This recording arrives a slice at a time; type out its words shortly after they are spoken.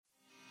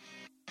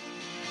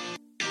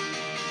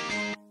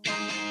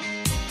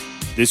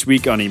This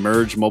week on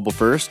Emerge Mobile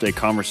First, a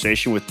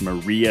conversation with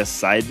Maria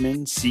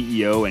Seidman,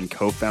 CEO and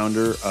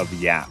co-founder of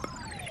Yapp.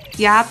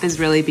 Yapp is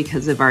really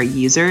because of our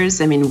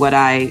users. I mean, what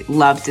I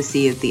love to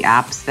see is the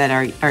apps that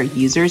our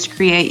users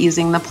create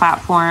using the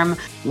platform.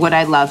 What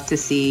I love to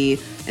see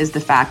is the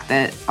fact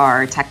that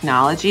our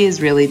technology is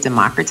really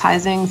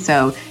democratizing.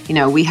 So,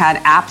 we had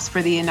apps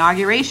for the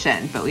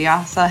inauguration, but we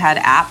also had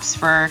apps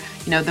for,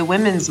 the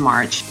Women's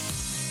March.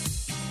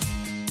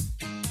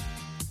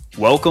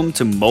 Welcome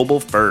to Mobile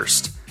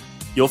First.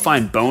 You'll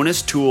find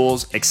bonus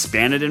tools,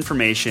 expanded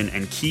information,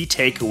 and key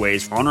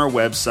takeaways on our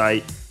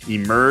website,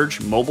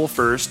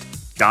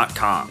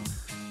 emergemobilefirst.com.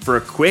 For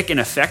a quick and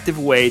effective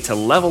way to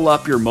level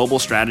up your mobile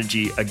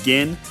strategy,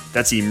 again,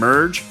 that's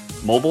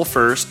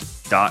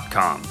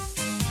emergemobilefirst.com.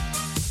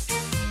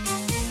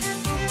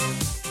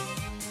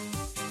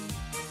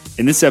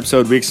 In this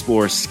episode, we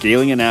explore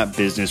scaling an app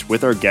business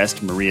with our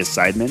guest, Maria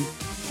Seidman.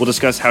 We'll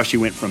discuss how she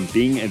went from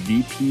being a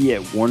VP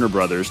at Warner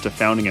Brothers to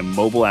founding a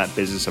mobile app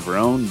business of her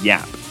own,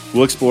 Yapp.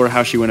 We'll explore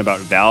how she went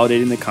about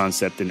validating the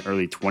concept in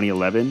early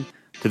 2011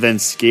 to then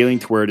scaling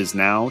to where it is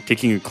now,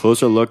 taking a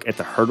closer look at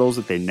the hurdles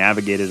that they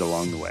navigated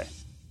along the way.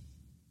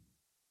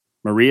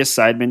 Maria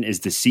Seidman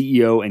is the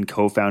CEO and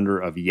co-founder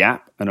of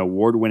Yapp, an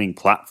award-winning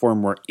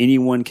platform where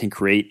anyone can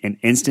create and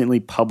instantly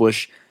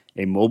publish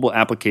a mobile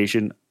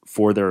application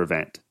for their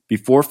event.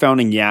 Before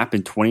founding Yapp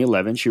in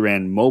 2011, she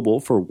ran mobile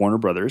for Warner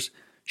Brothers.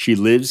 She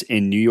lives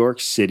in New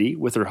York City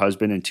with her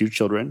husband and two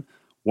children,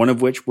 one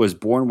of which was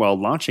born while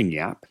launching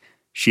Yapp.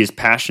 She is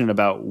passionate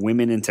about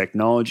women in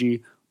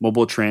technology,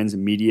 mobile trends,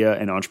 media,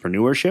 and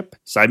entrepreneurship.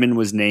 Seidman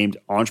was named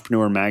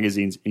Entrepreneur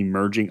Magazine's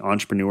Emerging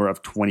Entrepreneur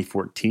of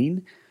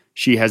 2014.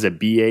 She has a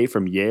BA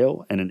from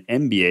Yale and an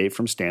MBA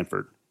from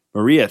Stanford.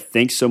 Maria,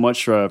 thanks so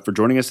much for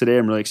joining us today.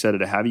 I'm really excited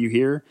to have you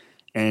here.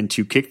 And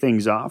to kick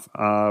things off,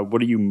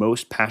 what are you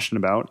most passionate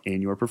about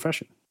in your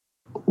profession?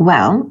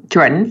 Well,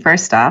 Jordan,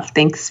 first off,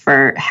 thanks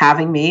for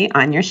having me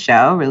on your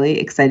show. Really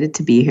excited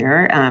to be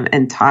here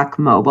and talk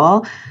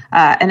mobile.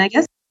 And I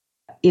guess,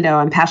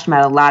 I'm passionate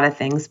about a lot of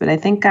things, but I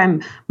think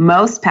I'm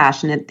most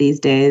passionate these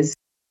days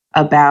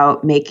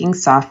about making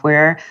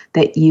software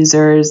that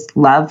users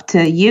love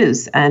to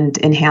use and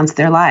enhance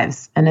their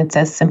lives. And it's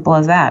as simple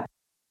as that.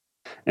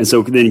 And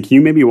so then can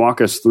you maybe walk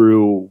us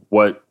through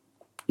what,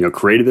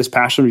 created this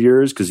passion of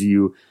yours? Because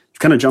you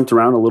kind of jumped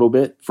around a little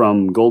bit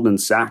from Goldman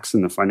Sachs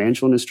in the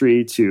financial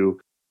industry to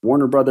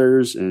Warner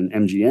Brothers and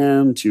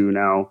MGM to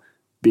now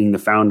being the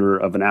founder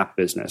of an app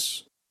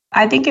business.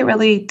 I think it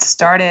really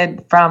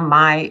started from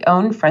my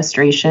own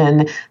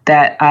frustration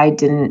that I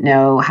didn't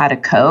know how to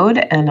code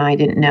and I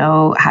didn't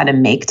know how to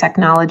make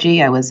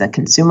technology. I was a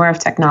consumer of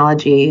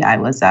technology. I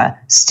was a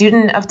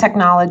student of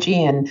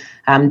technology and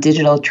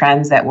digital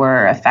trends that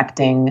were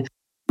affecting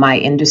my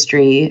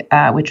industry,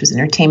 which was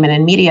entertainment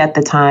and media at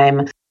the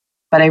time.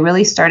 But I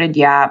really started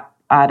Yapp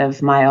out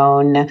of my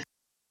own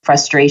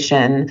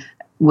frustration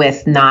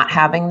with not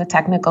having the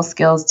technical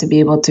skills to be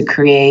able to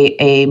create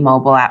a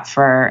mobile app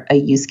for a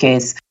use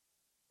case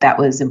that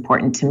was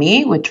important to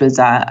me, which was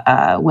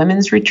a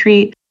women's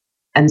retreat.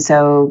 And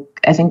so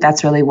I think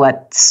that's really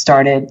what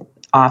started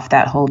off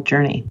that whole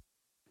journey.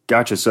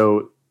 Gotcha.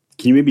 So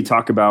can you maybe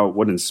talk about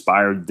what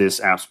inspired this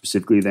app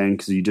specifically then?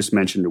 Because you just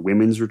mentioned a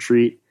women's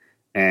retreat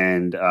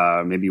and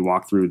maybe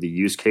walk through the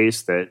use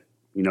case that,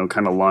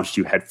 kind of launched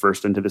you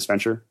headfirst into this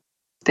venture.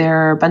 There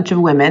are a bunch of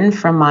women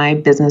from my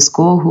business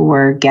school who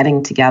were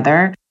getting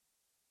together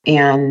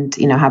and,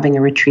 having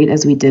a retreat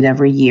as we did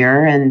every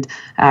year. And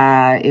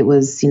it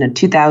was,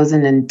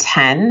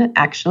 2010,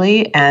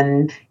 actually.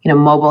 And,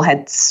 mobile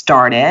had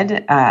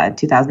started.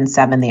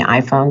 2007, the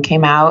iPhone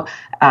came out.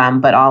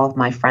 But all of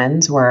my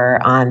friends were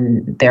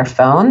on their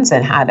phones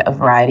and had a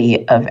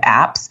variety of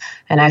apps.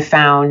 And I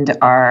found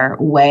our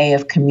way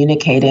of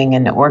communicating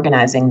and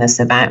organizing this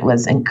event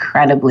was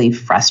incredibly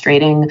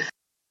frustrating.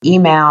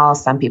 Email,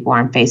 some people were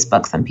on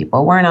Facebook, some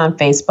people weren't on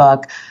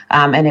Facebook.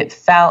 And it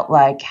felt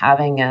like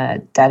having a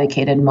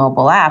dedicated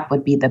mobile app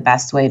would be the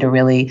best way to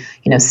really,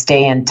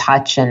 stay in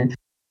touch and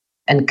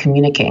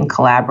communicate and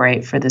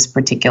collaborate for this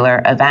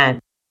particular event.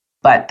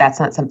 But that's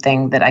not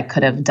something that I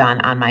could have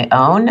done on my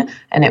own.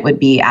 And it would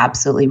be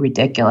absolutely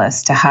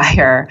ridiculous to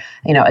hire,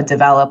 a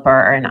developer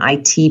or an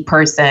IT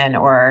person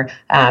or,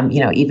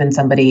 even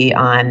somebody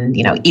on,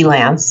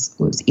 Elance,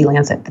 it was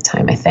Elance at the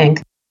time, I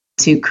think,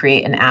 to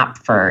create an app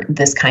for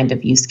this kind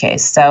of use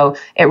case. So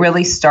it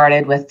really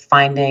started with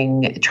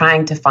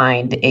trying to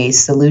find a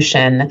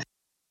solution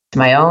to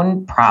my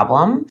own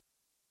problem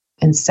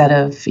instead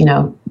of,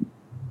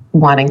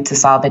 wanting to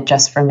solve it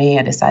just for me.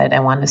 I decided I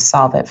wanted to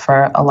solve it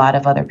for a lot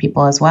of other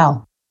people as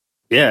well.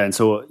 Yeah. And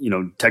so,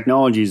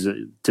 technology is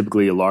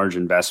typically a large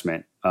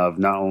investment of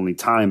not only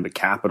time, but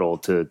capital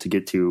to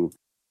get to,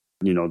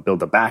 build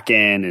the back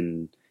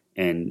end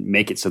and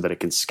make it so that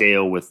it can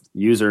scale with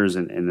users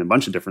and a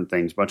bunch of different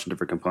things, a bunch of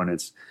different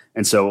components.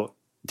 And so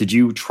did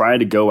you try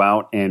to go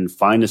out and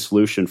find a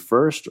solution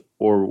first,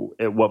 or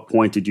at what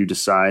point did you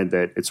decide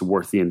that it's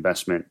worth the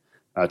investment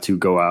to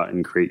go out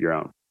and create your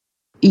own?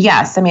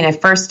 Yes.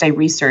 At first I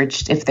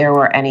researched if there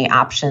were any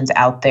options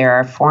out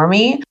there for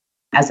me.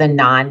 as a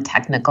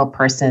non-technical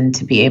person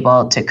to be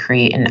able to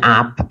create an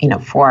app,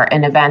 for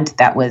an event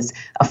that was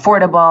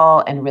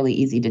affordable and really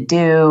easy to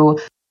do,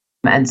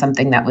 and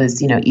something that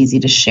was, easy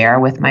to share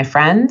with my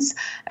friends.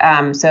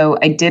 So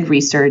I did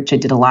research. I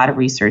did a lot of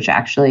research,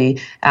 actually,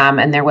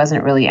 and there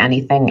wasn't really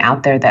anything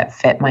out there that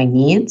fit my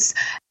needs.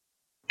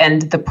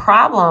 And the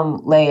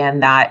problem lay in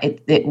that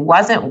it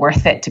wasn't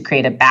worth it to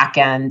create a back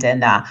end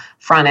and a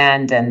front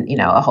end and,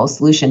 a whole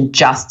solution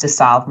just to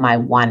solve my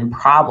one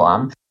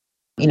problem.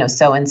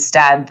 So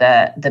instead,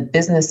 the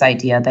business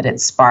idea that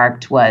it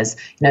sparked was,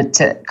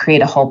 to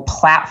create a whole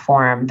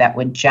platform that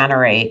would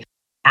generate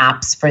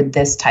apps for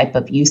this type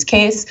of use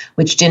case,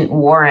 which didn't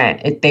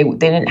warrant it. They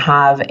didn't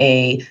have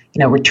a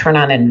return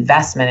on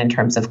investment in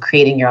terms of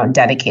creating your own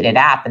dedicated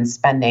app and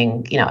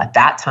spending, at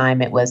that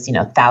time it was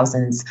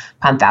thousands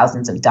upon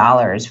thousands of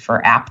dollars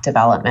for app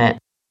development.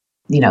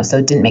 So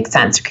it didn't make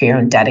sense to create your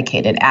own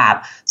dedicated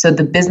app. So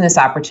the business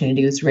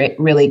opportunity was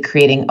really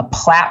creating a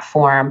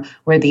platform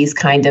where these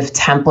kind of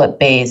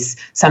template-based,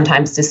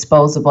 sometimes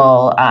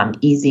disposable,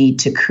 easy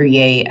to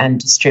create and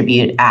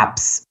distribute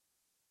apps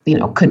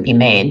could be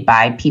made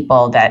by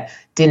people that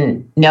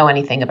didn't know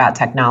anything about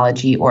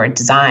technology or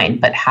design,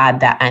 but had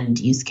that end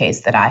use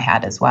case that I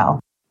had as well.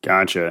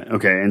 Gotcha.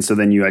 Okay. And so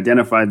then you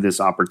identified this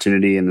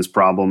opportunity and this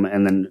problem.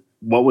 And then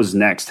what was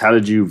next? How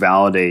did you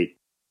validate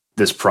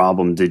this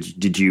problem?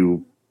 Did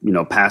you,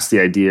 pass the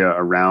idea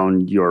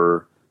around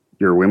your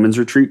women's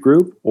retreat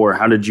group? Or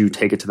how did you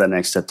take it to that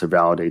next step to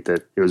validate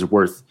that it was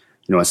worth,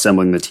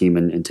 assembling the team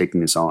and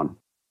taking this on?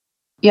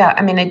 Yeah.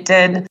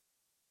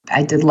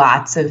 I did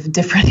lots of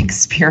different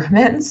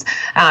experiments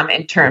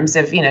in terms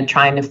of,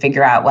 trying to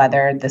figure out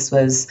whether this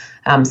was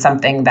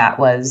something that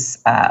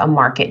was a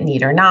market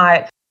need or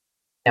not.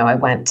 I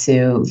went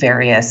to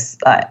various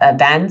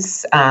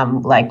events,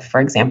 like, for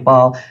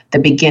example, the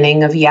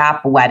beginning of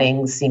Yapp,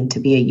 weddings seemed to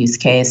be a use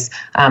case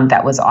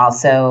that was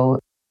also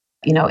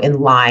in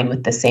line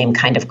with the same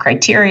kind of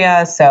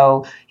criteria.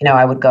 So,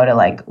 I would go to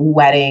like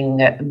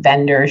wedding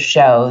vendor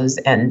shows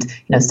and,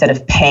 instead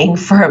of paying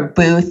for a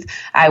booth,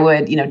 I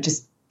would,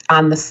 just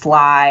on the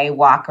sly,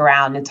 walk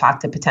around and talk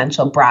to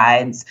potential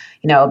brides,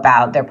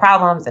 about their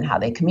problems and how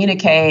they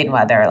communicate and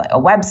whether like a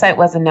website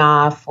was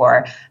enough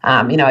or,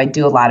 I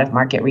do a lot of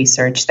market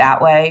research that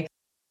way.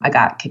 I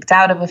got kicked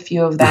out of a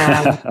few of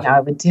them. I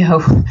would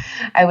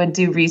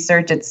do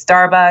research at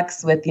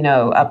Starbucks with,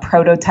 a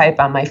prototype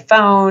on my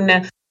phone.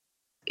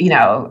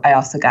 I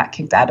also got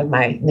kicked out of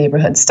my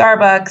neighborhood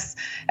Starbucks.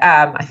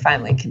 I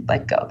finally could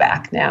go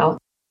back now.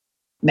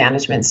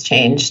 Management's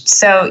changed.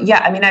 So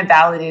yeah, I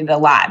validated a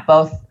lot,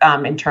 both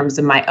in terms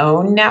of my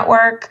own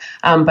network,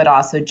 but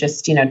also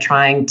just,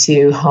 trying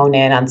to hone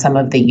in on some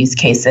of the use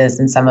cases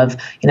and some of,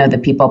 the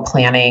people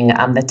planning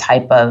the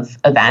type of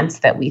events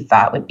that we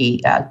thought would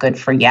be good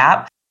for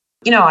Yapp.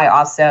 I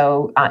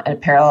also, in a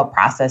parallel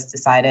process,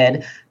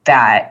 decided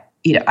that,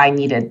 I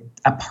needed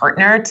a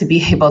partner to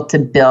be able to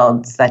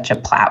build such a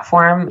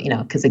platform,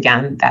 because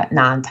again, that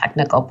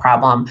non-technical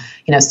problem,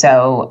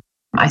 so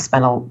I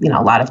spent a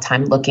lot of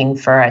time looking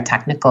for a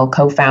technical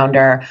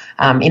co-founder,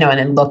 and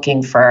then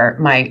looking for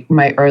my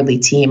early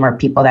team or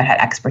people that had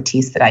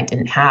expertise that I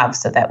didn't have,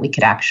 so that we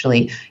could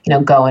actually,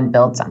 go and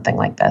build something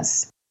like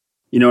this.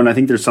 And I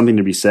think there's something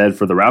to be said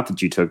for the route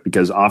that you took,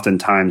 because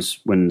oftentimes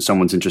when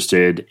someone's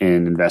interested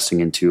in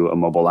investing into a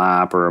mobile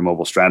app or a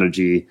mobile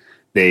strategy,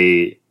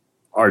 they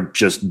are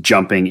just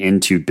jumping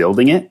into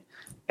building it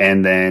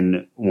and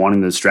then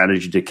wanting the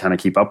strategy to kind of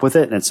keep up with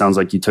it. And it sounds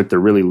like you took the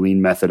really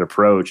lean method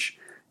approach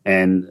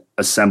and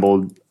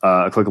assembled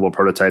a clickable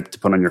prototype to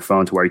put on your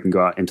phone to where you can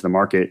go out into the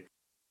market.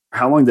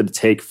 How long did it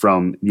take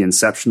from the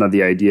inception of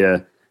the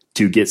idea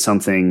to get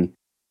something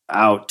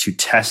out, to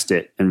test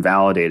it and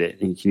validate it?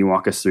 And can you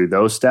walk us through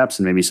those steps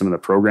and maybe some of the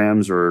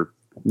programs or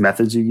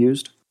methods you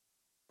used?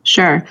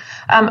 Sure.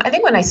 I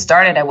think when I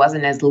started, I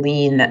wasn't as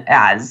lean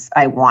as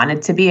I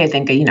wanted to be. I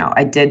think,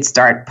 I did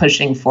start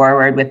pushing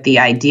forward with the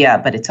idea,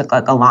 but it took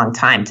a long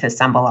time to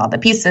assemble all the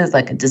pieces,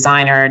 like a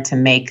designer to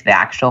make the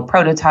actual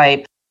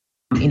prototype,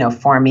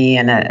 for me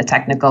and a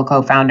technical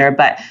co-founder.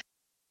 But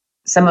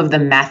some of the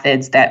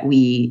methods that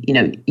we,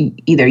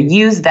 either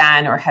use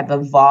then or have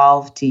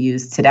evolved to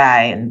use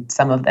today, and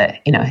some of the,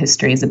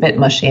 history is a bit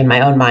mushy in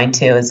my own mind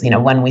too, is,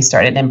 when we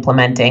started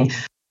implementing,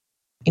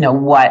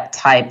 what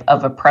type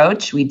of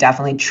approach. We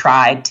definitely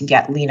tried to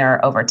get leaner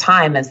over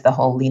time as the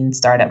whole lean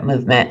startup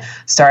movement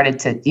started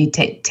to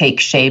take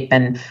shape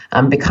and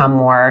become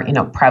more,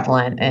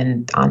 prevalent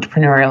in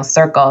entrepreneurial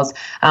circles.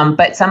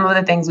 But some of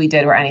the things we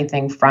did were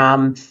anything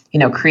from,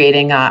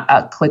 creating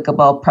a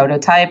clickable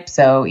prototype.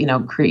 So,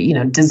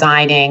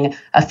 designing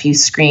a few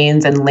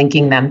screens and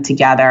linking them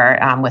together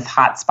with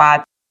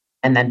hotspots,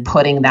 and then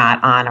putting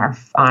that on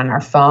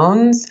our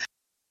phones,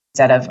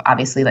 instead of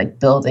obviously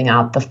building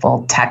out the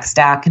full tech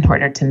stack in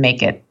order to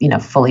make it,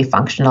 fully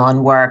functional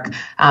and work,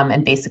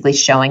 and basically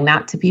showing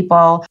that to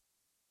people.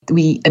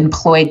 We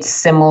employed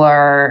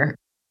similar,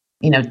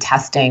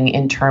 testing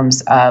in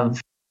terms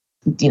of,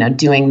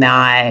 doing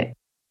that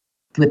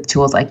with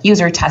tools like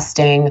user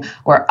testing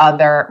or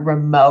other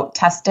remote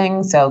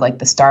testing. So like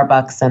the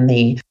Starbucks and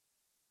the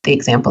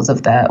examples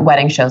of the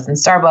wedding shows in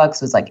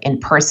Starbucks was like in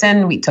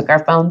person. We took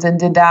our phones and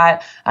did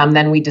that.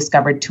 Then we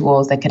discovered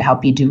tools that could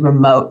help you do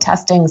remote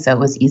testing. So it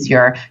was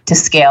easier to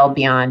scale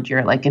beyond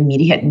your like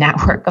immediate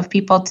network of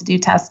people to do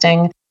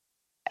testing.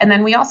 And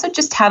then we also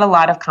just had a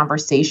lot of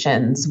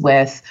conversations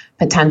with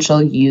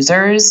potential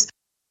users.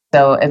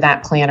 So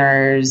event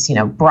planners,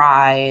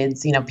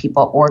 brides,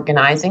 people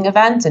organizing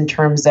events in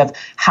terms of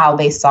how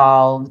they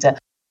solved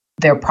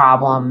their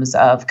problems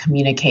of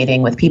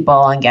communicating with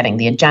people and getting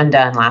the agenda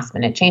and last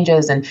minute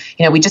changes. And,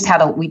 we just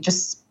got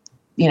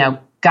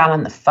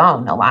on the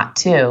phone a lot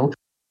too.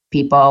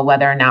 People,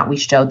 whether or not we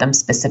showed them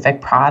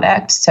specific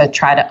products to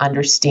try to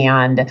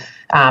understand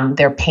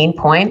their pain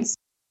points.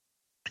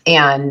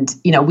 And,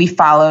 we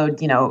followed,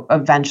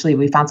 eventually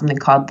we found something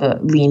called the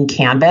Lean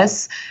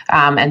Canvas.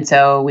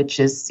 Which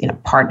is,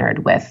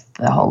 partnered with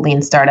the whole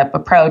lean startup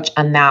approach.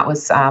 And that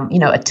was,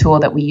 a tool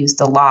that we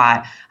used a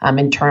lot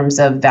in terms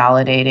of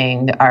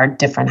validating our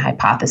different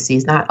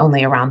hypotheses, not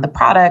only around the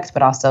product,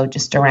 but also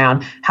just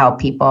around how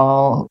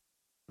people,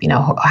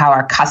 how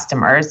our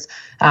customers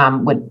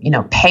would,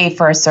 pay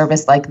for a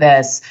service like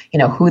this,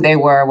 who they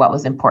were, what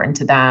was important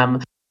to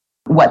them,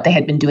 what they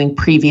had been doing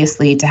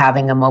previously to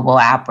having a mobile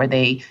app. Were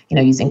they,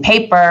 using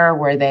paper?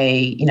 Were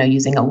they,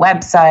 using a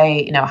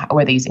website?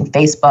 Were they using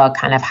Facebook?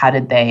 Kind of how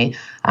did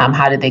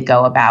they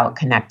go about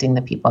connecting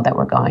the people that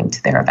were going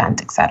to their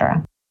event, et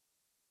cetera?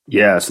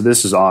 Yeah, so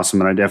this is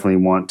awesome. And I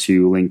definitely want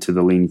to link to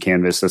the Lean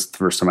Canvas. That's the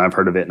first time I've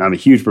heard of it. And I'm a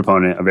huge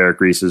proponent of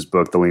Eric Ries's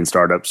book, The Lean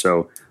Startup.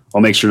 So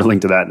I'll make sure to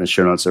link to that in the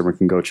show notes so everyone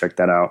can go check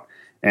that out.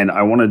 And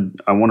I want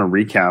to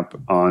recap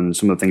on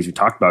some of the things you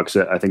talked about,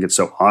 because I think it's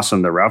so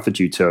awesome, the route that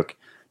you took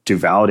to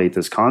validate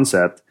this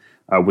concept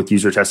with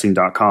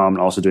usertesting.com,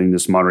 and also doing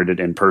this moderated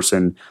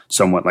in-person,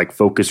 somewhat like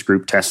focus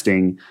group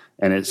testing.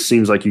 And it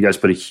seems like you guys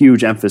put a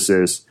huge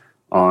emphasis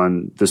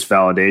on this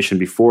validation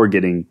before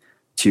getting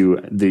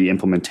to the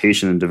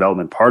implementation and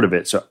development part of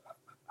it. So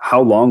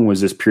how long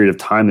was this period of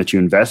time that you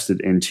invested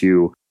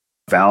into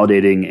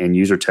validating and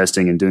user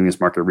testing and doing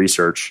this market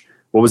research?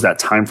 What was that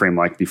time frame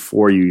like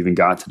before you even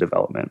got to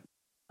development?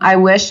 I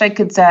wish I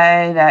could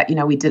say that,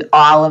 we did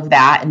all of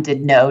that and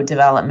did no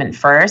development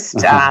first,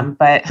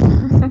 but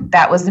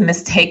that was a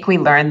mistake we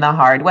learned the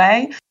hard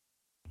way.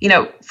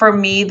 For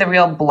me, the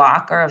real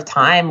blocker of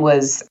time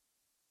was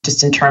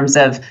just in terms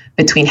of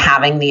between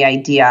having the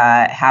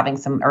idea, having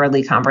some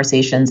early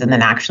conversations, and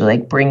then actually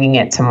like bringing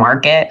it to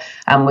market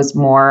was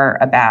more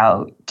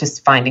about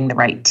just finding the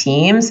right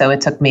team. So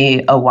it took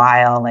me a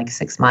while, like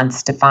 6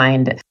 months, to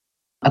find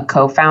a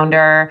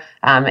co-founder.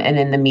 And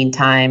in the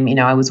meantime,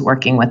 I was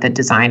working with a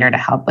designer to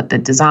help with the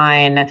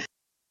design.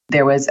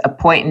 There was a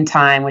point in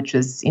time, which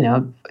was,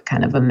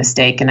 kind of a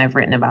mistake, and I've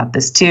written about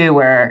this too,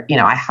 where,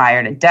 I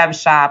hired a dev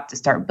shop to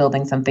start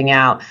building something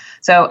out.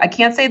 So I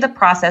can't say the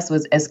process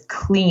was as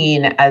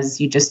clean as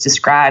you just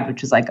described,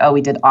 which was like, oh,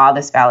 we did all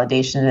this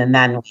validation and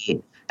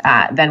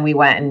then we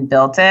went and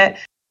built it.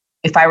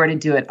 If I were to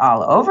do it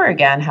all over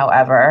again,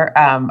 however,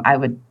 I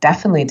would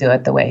definitely do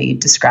it the way you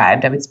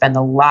described. I would spend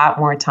a lot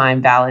more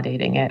time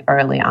validating it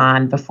early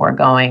on before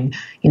going,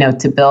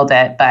 to build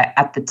it. But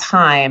at the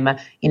time,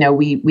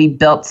 we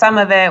built some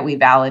of it. We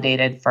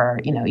validated for,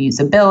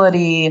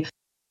 usability.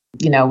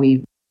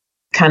 We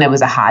kind of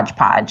was a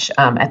hodgepodge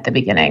at the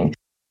beginning.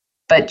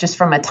 But just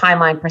from a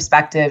timeline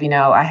perspective,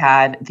 I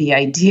had the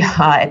idea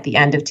at the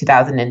end of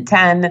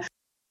 2010.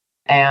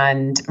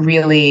 And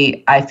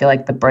really, I feel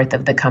like the birth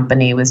of the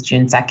company was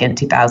June 2nd,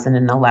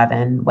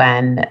 2011,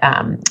 when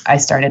I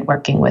started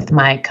working with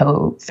my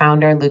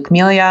co-founder, Luke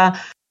Melia.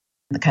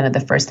 Kind of the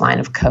first line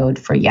of code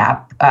for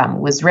Yapp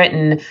was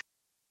written.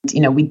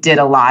 We did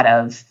a lot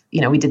of,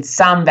 we did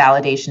some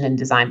validation and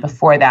design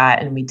before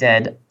that, and we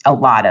did a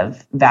lot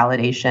of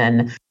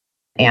validation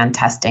and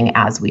testing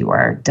as we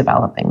were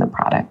developing the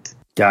product.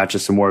 Gotcha.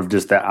 So more of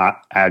just the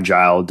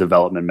agile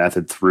development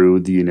method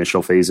through the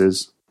initial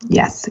phases.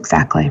 Yes,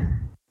 exactly.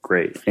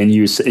 Great. And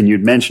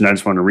you'd mentioned, I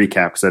just want to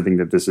recap because I think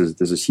that this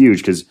is huge,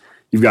 because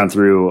you've gone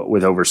through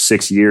with over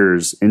 6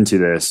 years into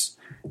this,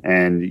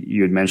 and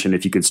you had mentioned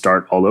if you could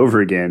start all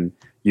over again,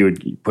 you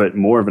would put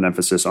more of an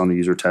emphasis on the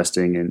user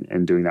testing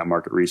and doing that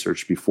market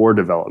research before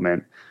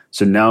development.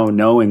 So now,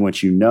 knowing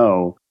what you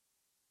know,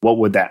 what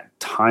would that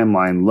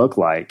timeline look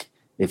like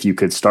if you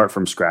could start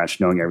from scratch,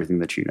 knowing everything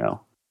that you know?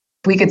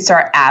 We could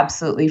start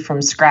absolutely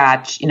from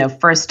scratch.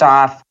 First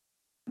off,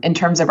 in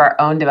terms of our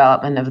own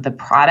development of the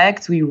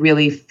product, we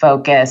really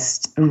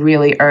focused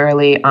really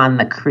early on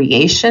the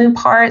creation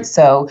part.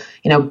 So,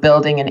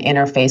 building an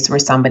interface where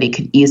somebody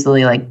could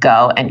easily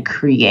go and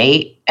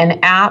create an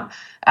app.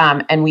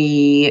 And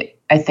we,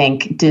 I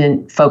think,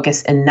 didn't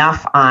focus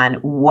enough on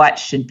what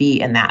should be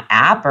in that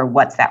app or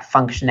what's that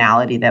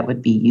functionality that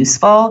would be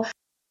useful.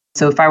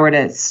 So if I were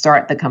to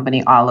start the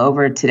company all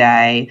over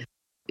today,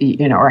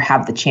 or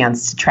have the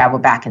chance to travel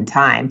back in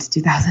time to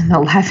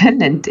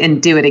 2011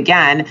 and do it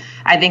again,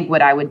 I think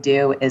what I would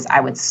do is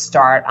I would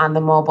start on the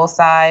mobile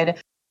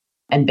side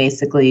and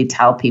basically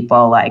tell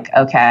people like,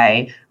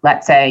 okay,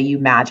 let's say you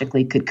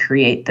magically could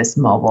create this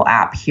mobile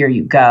app. Here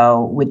you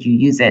go. Would you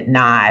use it?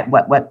 Not.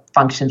 What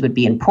functions would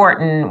be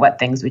important? What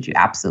things would you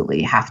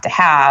absolutely have to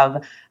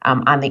have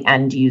on the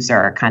end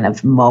user kind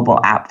of mobile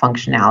app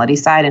functionality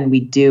side? And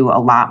we do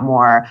a lot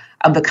more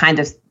of the kind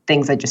of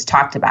things I just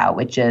talked about,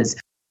 which is,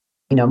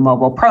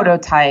 mobile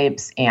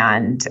prototypes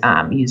and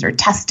user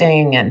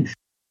testing and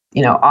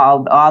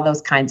all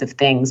those kinds of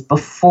things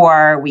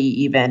before we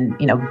even,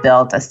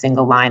 built a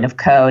single line of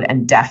code,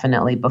 and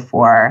definitely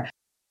before,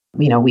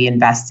 we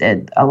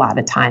invested a lot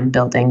of time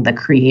building the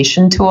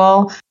creation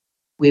tool.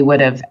 We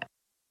would have,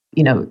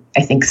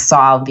 I think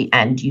solved the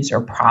end user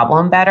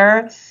problem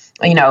better.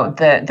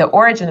 The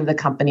origin of the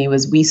company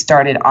was we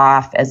started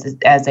off as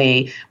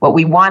what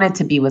we wanted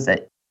to be was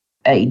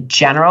a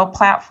general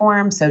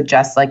platform. So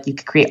just like you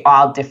could create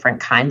all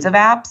different kinds of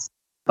apps,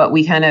 but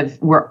we kind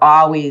of were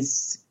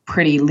always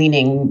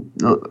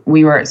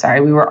we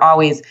were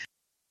always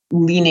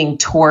leaning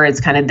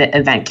towards kind of the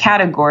event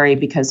category,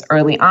 because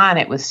early on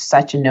it was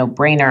such a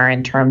no-brainer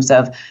in terms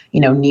of,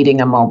 needing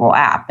a mobile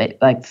app. It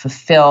like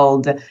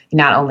fulfilled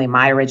not only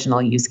my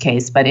original use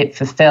case, but it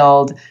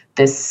fulfilled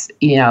this,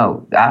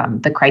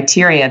 the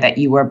criteria that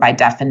you were, by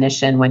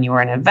definition, when you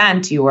were an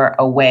event, you were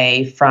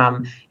away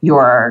from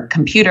your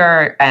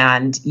computer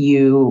and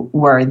you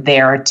were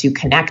there to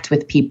connect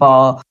with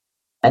people.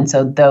 And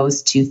so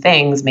those two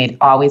things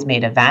always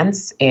made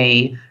events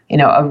a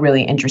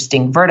really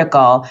interesting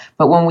vertical.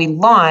 But when we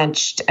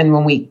launched and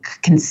when we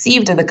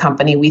conceived of the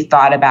company, we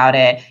thought about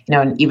it,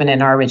 and even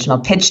in our original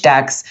pitch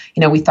decks,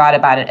 we thought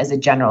about it as a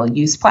general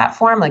use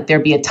platform. Like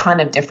there'd be a ton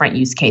of different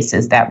use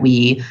cases that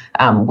we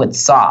would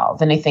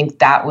solve. And I think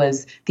that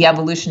was the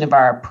evolution of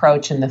our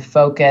approach and the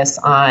focus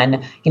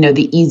on,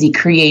 the easy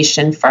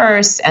creation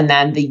first, and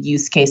then the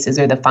use cases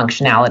or the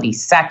functionality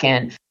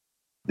second,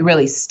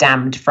 really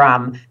stemmed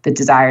from the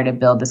desire to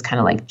build this kind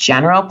of like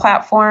general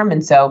platform.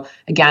 And so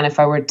again, if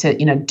I were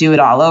to, do it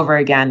all over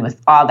again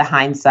with all the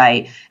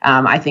hindsight,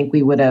 I think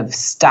we would have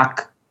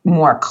stuck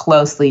more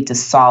closely to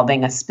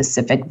solving a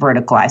specific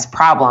verticalized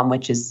problem,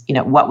 which is,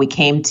 what we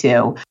came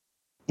to,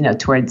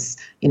 towards,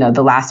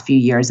 the last few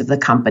years of the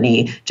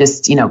company,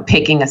 just,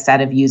 picking a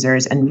set of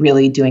users and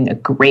really doing a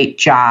great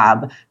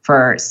job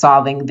for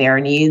solving their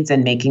needs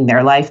and making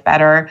their life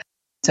better.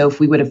 So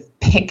if we would have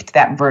picked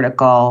that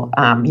vertical,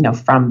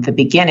 from the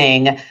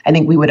beginning, I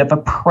think we would have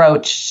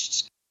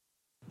approached,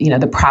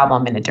 the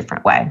problem in a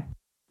different way.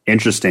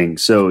 Interesting.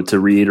 So to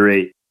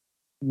reiterate,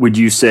 would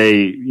you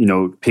say,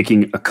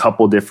 picking a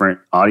couple different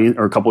audience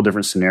or a couple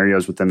different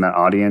scenarios within that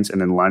audience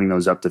and then lining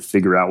those up to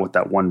figure out what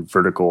that one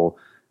vertical,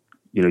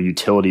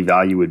 utility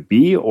value would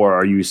be? Or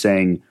are you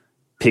saying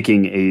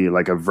picking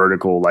a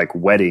vertical like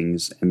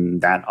weddings and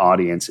that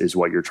audience is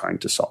what you're trying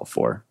to solve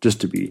for? Just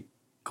to be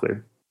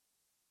clear.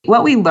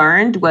 What we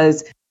learned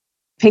was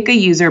pick a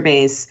user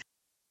base,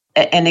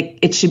 and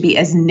it should be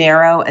as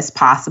narrow as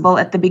possible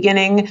at the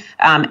beginning,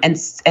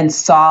 and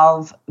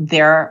solve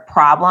their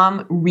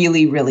problem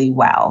really, really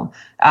well.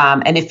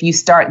 And if you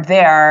start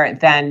there,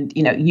 then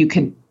you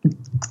could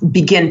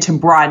begin to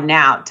broaden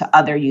out to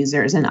other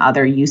users and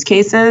other use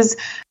cases.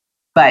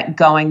 But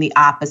going the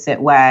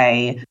opposite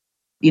way,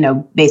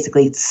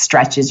 basically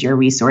stretches your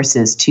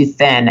resources too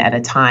thin at a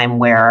time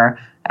where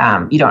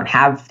you don't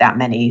have that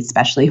many,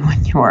 especially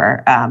when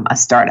you're a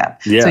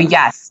startup. Yeah. So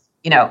yes,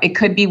 it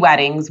could be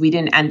weddings. We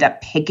didn't end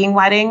up picking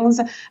weddings.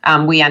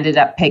 We ended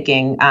up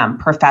picking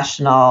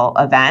professional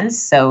events.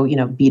 So,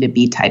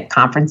 B2B type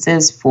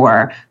conferences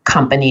for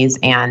companies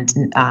and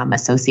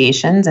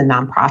associations and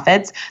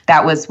nonprofits.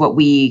 That was what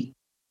we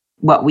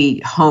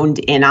honed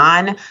in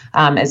on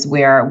as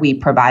where we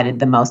provided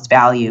the most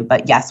value.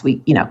 But yes,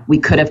 we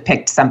could have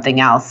picked something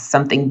else,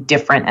 something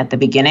different at the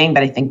beginning.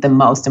 But I think the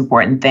most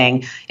important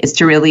thing is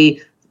to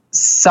really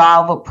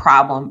solve a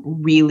problem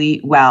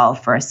really well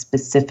for a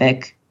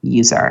specific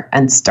user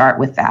and start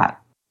with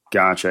that.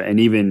 Gotcha.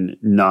 And even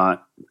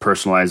not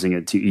personalizing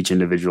it to each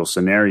individual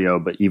scenario,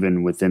 but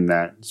even within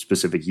that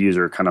specific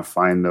user, kind of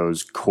find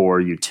those core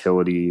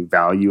utility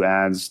value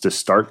adds to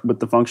start with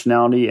the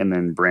functionality and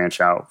then branch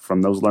out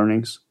from those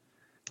learnings.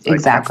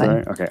 Exactly.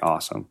 Okay,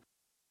 awesome.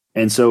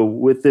 And so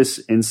with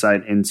this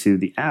insight into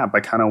the app, I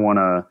kind of want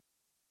to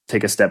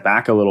take a step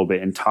back a little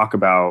bit and talk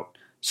about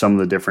some of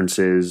the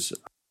differences,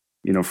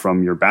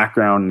 from your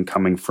background and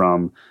coming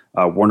from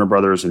Warner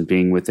Brothers and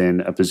being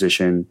within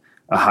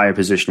a higher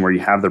position where you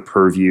have the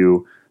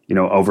purview,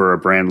 over a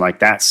brand like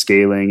that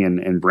scaling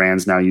and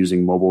brands now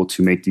using mobile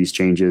to make these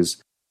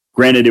changes.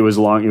 Granted, it was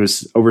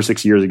over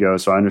 6 years ago,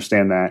 so I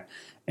understand that.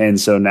 And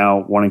so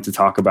now wanting to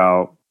talk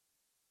about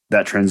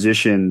that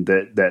transition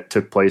that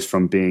took place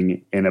from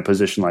being in a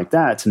position like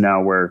that to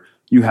now where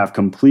you have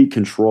complete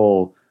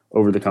control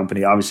over the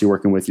company, obviously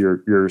working with your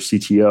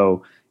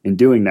CTO in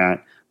doing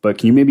that. But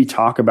can you maybe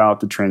talk about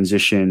the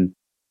transition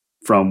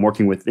from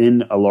working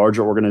within a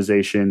larger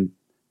organization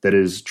that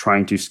is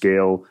trying to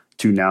scale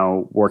to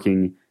now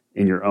working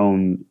in your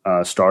own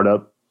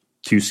startup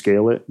to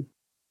scale it?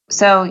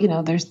 So,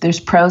 there's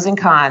pros and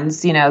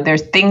cons.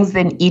 There's things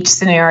in each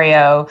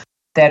scenario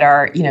that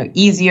are,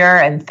 easier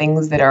and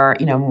things that are,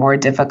 more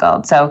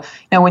difficult. So,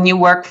 when you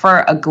work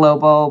for a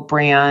global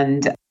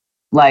brand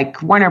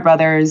like Warner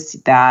Brothers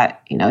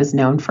that, is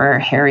known for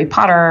Harry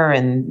Potter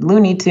and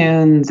Looney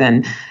Tunes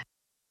and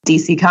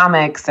DC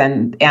Comics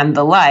and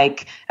the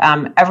like,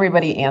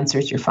 everybody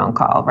answers your phone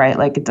call, right?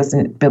 Like it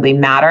doesn't really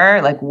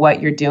matter like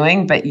what you're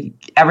doing, but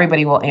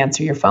everybody will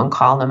answer your phone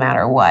call no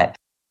matter what.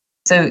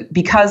 So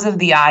because of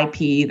the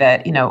IP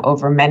that,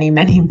 over many,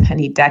 many,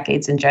 many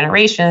decades and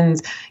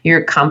generations,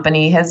 your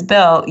company has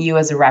built, you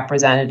as a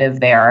representative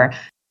there,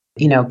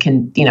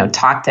 can,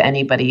 talk to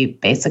anybody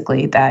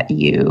basically that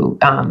you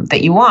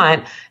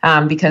want,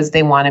 because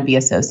they want to be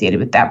associated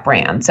with that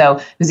brand. So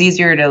it was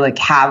easier to like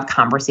have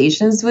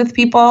conversations with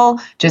people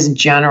just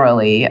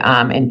generally,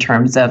 in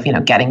terms of,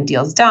 getting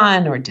deals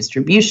done or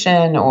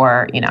distribution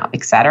or,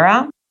 et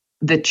cetera.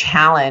 The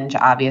challenge,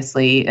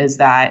 obviously, is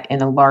that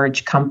in a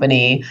large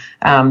company,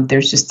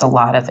 there's just a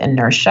lot of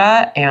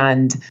inertia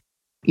and,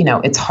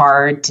 it's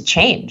hard to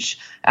change.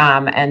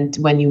 And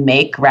when you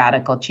make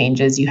radical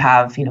changes, you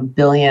have,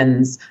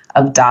 billions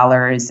of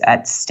dollars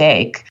at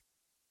stake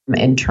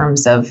in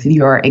terms of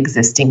your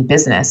existing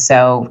business.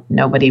 So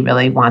nobody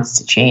really wants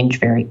to change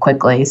very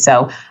quickly.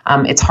 So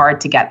it's hard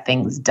to get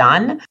things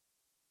done.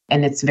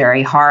 And it's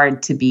very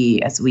hard to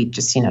be, as we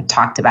just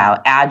talked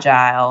about,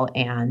 agile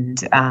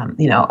and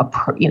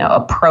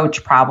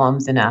approach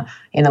problems in a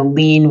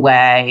lean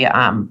way.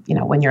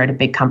 When you're at a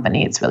big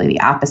company, it's really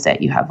the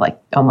opposite. You have like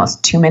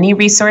almost too many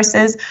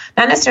resources,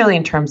 not necessarily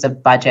in terms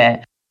of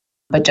budget,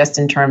 but just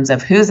in terms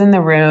of who's in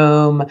the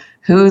room,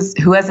 who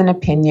has an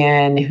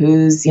opinion,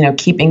 who's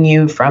keeping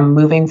you from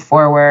moving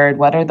forward,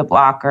 what are the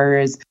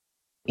blockers,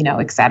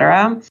 et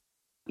cetera.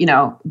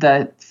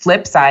 The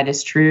flip side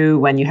is true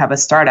when you have a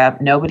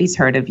startup. Nobody's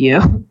heard of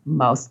you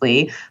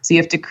mostly. So you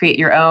have to create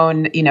your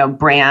own,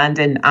 brand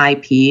and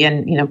IP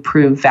and,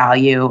 prove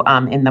value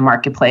in the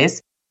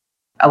marketplace.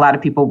 A lot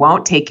of people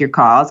won't take your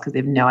calls because they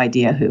have no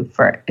idea who,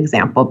 for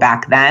example,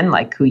 back then,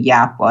 like who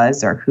Yapp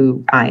was or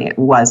who I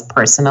was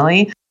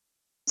personally.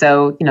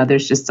 So,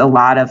 there's just a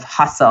lot of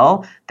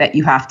hustle that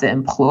you have to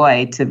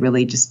employ to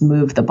really just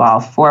move the ball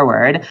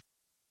forward.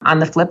 On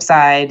the flip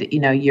side,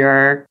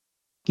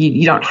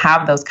 you don't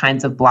have those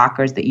kinds of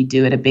blockers that you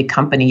do at a big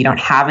company. You don't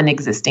have an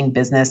existing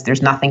business.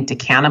 There's nothing to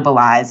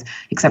cannibalize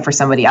except for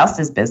somebody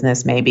else's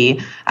business,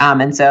 maybe.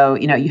 And so,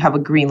 you have a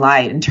green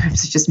light in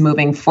terms of just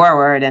moving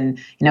forward. And,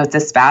 it's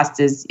as fast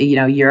as,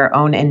 your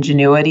own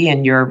ingenuity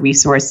and your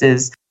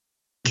resources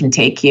can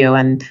take you.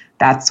 And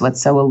that's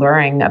what's so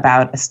alluring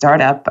about a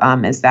startup,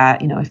 is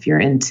that, if you're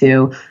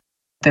into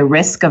the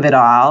risk of it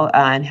all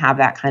and have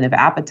that kind of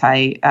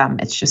appetite,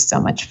 it's just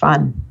so much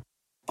fun.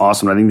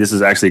 Awesome. I think this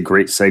is actually a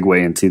great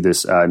segue into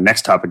this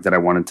next topic that I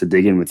wanted to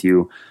dig in with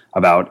you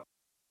about.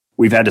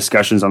 We've had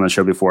discussions on the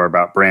show before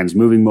about brands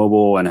moving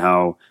mobile and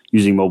how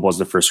using mobile as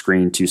the first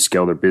screen to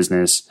scale their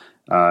business,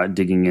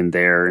 digging in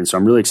there. And so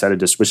I'm really excited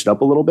to switch it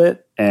up a little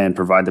bit and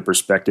provide the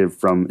perspective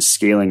from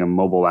scaling a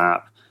mobile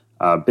app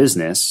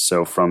business.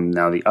 So from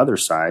now the other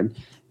side.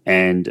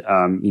 And,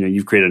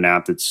 you've created an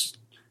app that's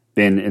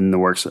been in the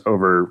works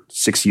over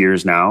 6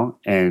 years now.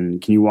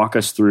 And can you walk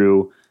us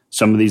through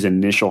some of these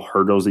initial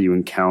hurdles that you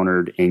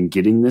encountered in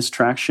getting this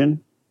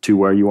traction to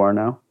where you are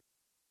now?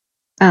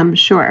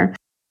 Sure.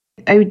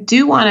 I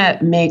do want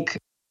to make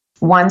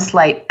one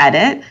slight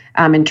edit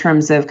in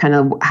terms of kind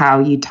of how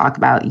you talk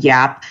about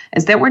Yapp,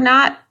 is that we're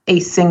not a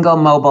single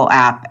mobile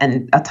app.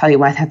 And I'll tell you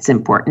why that's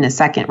important in a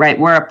second, right?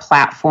 We're a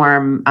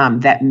platform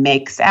that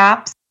makes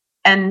apps.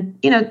 And,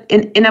 in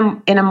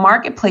a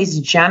marketplace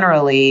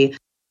generally,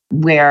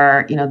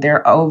 where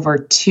there are over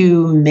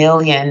 2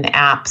 million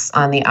apps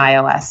on the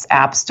iOS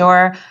App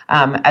Store,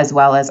 as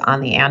well as on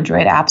the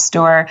Android App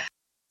Store.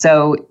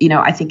 So,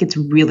 I think it's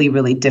really,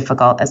 really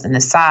difficult as an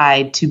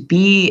aside to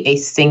be a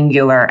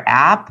singular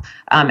app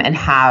and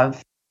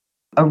have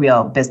a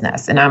real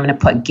business. And I'm going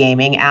to put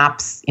gaming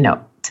apps,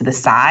 to the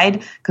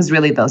side, because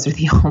really those are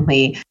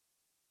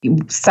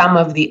some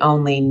of the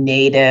only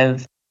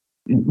native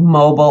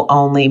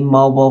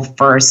mobile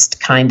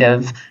first kind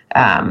of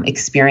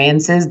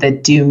experiences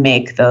that do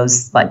make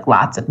those like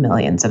lots of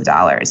millions of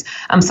dollars.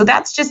 So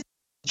that's just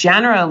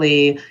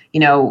generally,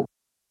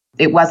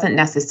 it wasn't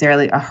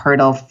necessarily a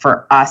hurdle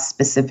for us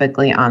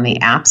specifically on the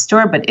App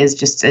Store, but is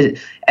just a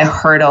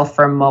hurdle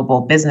for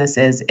mobile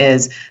businesses,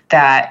 is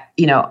that,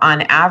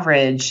 on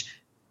average,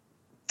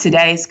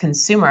 today's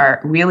consumer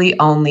really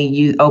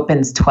only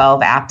opens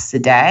 12 apps a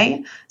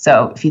day.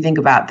 So if you think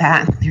about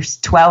that, there's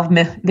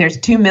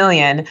 2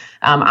 million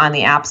on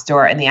the App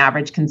Store, and the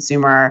average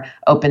consumer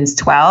opens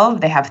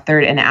 12.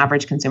 An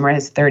average consumer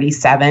has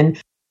 37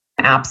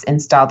 apps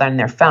installed on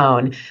their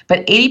phone,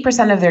 but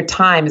 80% of their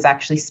time is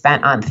actually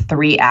spent on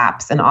 3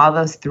 apps. And all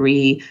those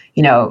 3,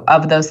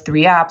 of those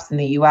 3 apps in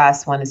the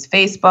US, one is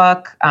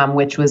Facebook,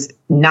 which was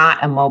not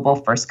a mobile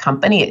first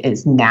company. It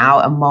is now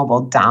a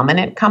mobile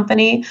dominant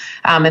company.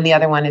 And the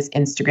other one is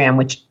Instagram,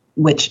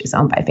 which is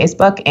owned by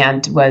Facebook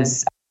and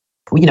was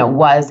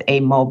was a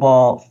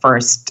mobile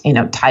first,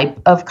 type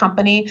of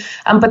company.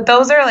 But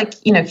those are like,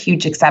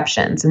 huge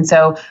exceptions. And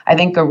so I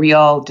think a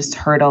real just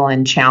hurdle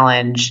and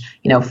challenge,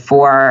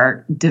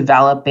 for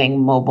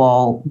developing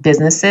mobile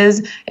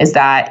businesses is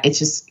that it's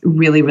just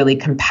really, really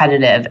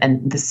competitive.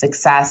 And the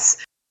success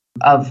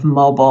of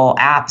mobile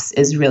apps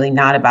is really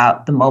not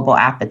about the mobile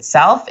app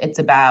itself. It's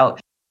about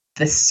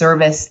the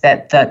service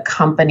that the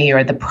company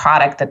or the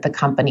product that the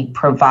company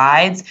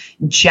provides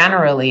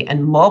generally,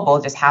 and mobile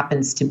just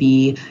happens to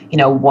be,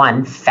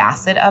 one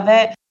facet of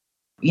it,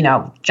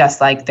 just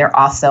like they're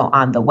also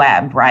on the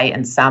web, right?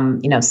 And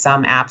some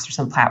apps or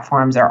some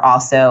platforms are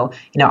also,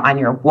 on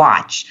your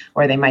watch,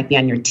 or they might be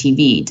on your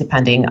TV,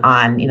 depending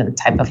on, the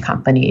type of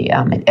company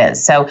it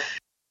is. So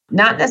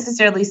not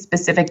necessarily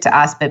specific to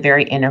us, but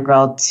very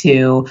integral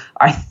to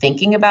our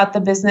thinking about the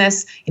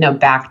business,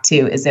 back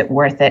to, is it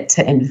worth it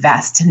to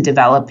invest in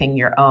developing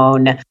your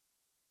own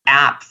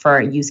app for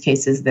use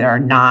cases that are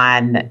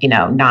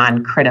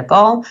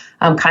non-critical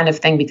kind of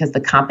thing, because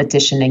the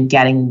competition and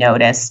getting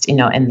noticed,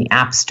 in the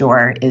app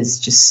store is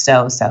just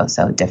so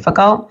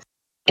difficult.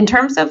 In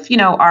terms of,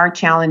 our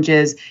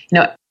challenges,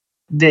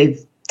 they've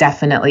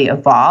definitely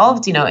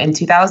evolved. In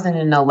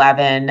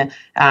 2011,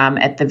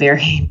 at the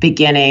very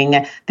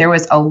beginning, there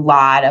was a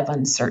lot of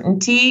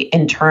uncertainty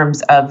in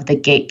terms of the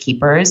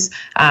gatekeepers,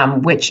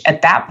 which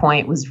at that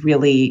point was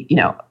really,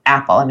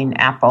 Apple. I mean,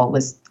 Apple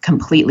was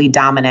completely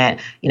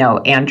dominant.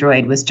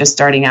 Android was just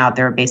starting out.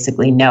 There were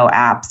basically no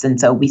apps.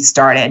 And so we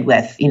started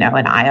with, an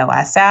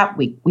iOS app.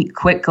 We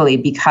quickly,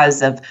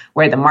 because of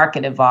where the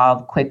market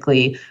evolved,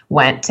 quickly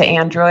went to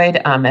Android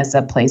as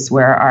a place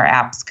where our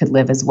apps could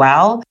live as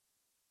well.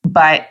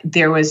 But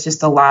there was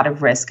just a lot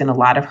of risk and a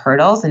lot of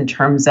hurdles in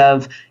terms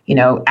of,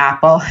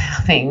 Apple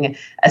having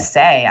a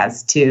say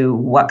as to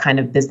what kind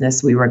of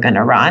business we were going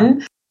to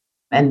run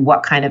and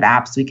what kind of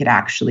apps we could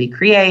actually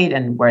create,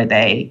 and were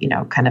they,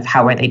 kind of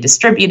how were they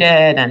distributed,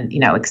 and,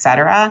 et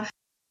cetera.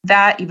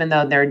 That, even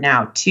though there are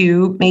now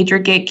two major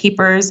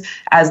gatekeepers,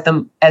 as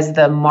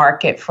the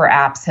market for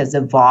apps has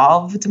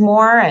evolved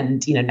more,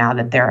 and, now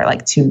that there are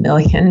like 2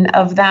 million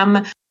of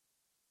them,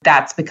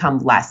 that's become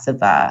less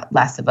of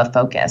a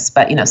focus.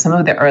 But, some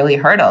of the early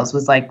hurdles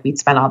was like, we'd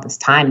spent all this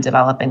time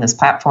developing this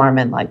platform,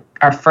 and like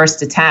our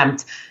first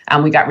attempt,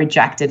 we got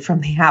rejected from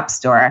the App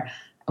Store.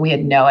 We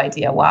had no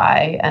idea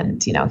why.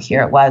 And,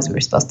 here it was, we were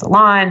supposed to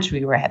launch,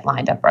 had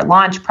lined up our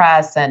launch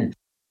press, and,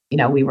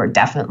 we were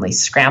definitely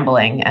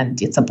scrambling,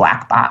 and it's a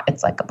black box.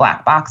 It's like a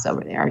black box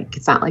over there.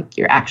 It's not like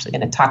you're actually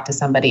going to talk to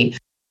somebody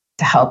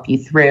to help you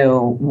through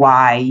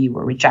why you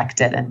were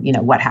rejected and,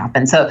 what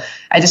happened. So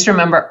I just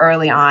remember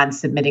early on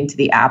submitting to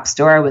the App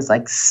Store was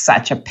like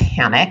such a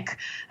panic.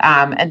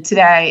 And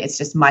today it's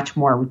just much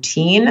more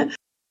routine,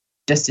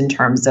 just in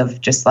terms of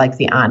just like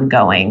the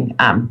ongoing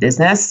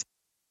business.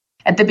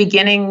 At the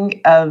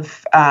beginning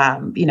of,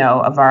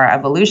 of our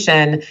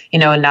evolution,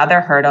 another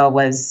hurdle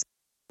was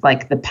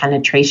like the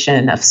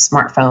penetration of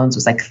smartphones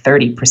was like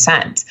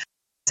 30%.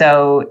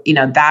 So,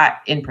 that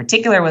in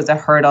particular was a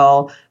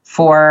hurdle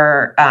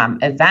for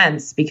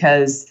events,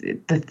 because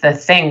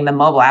the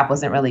mobile app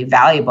wasn't really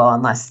valuable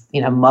unless,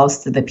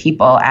 most of the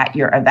people at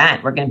your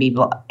event were going to be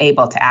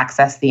able to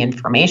access the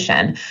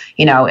information.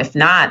 If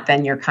not,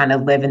 then you're kind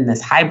of live in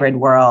this hybrid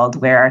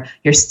world where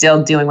you're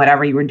still doing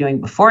whatever you were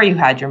doing before you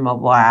had your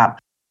mobile app.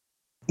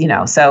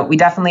 So we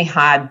definitely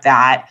had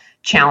that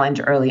challenge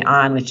early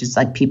on, which is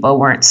like people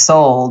weren't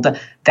sold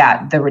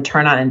that the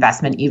return on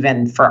investment,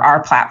 even for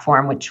our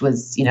platform, which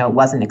was,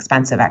 wasn't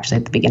expensive. Actually,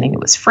 at the beginning, it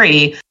was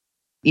free,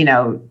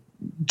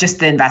 just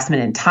the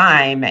investment in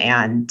time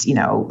and,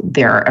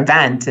 their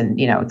event and,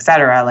 et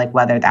cetera, like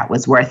whether that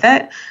was worth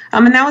it.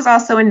 And that was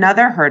also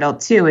another hurdle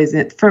too, is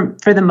that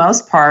for the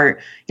most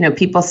part,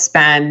 people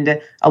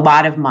spend a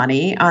lot of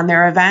money on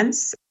their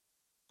events,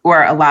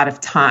 or a lot of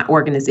time,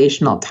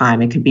 organizational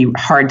time. It could be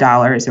hard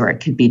dollars, or it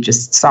could be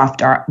just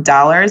soft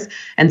dollars.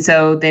 And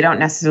so they don't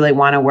necessarily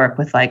want to work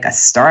with like a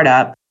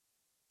startup,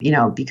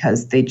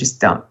 because they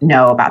just don't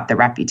know about the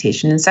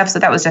reputation and stuff. So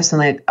that was just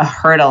like a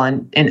hurdle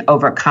in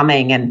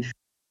overcoming and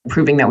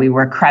proving that we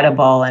were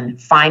credible,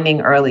 and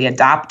finding early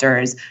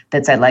adopters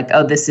that said like,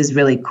 oh, this is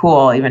really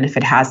cool, even if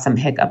it has some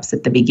hiccups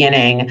at the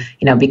beginning,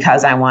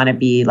 because I want to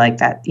be like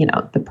that,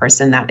 the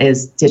person that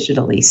is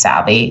digitally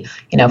savvy,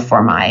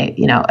 for my,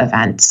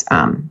 event,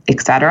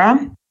 et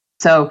cetera.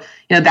 So,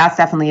 that's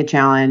definitely a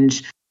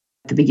challenge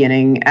at the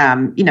beginning.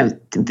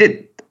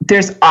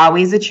 There's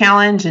always a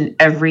challenge, and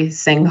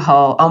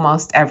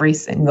almost every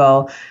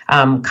single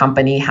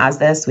company has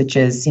this, which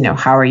is,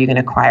 how are you going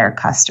to acquire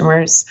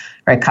customers,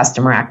 right?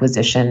 Customer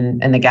acquisition.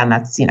 And again,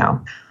 that's,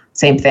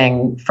 same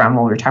thing from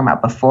what we were talking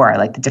about before,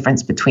 like the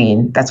difference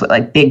between, that's what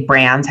like big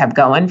brands have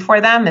going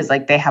for them, is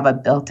like they have a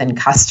built-in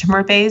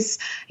customer base.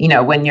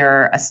 When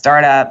you're a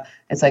startup,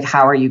 it's like,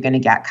 how are you going to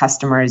get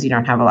customers? You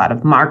don't have a lot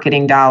of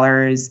marketing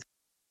dollars,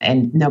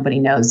 and nobody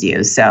knows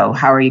you. So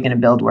how are you going to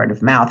build word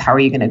of mouth? How are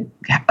you going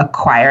to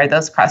acquire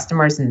those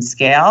customers and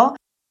scale?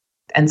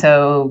 And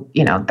so,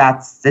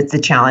 it's a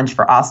challenge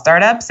for all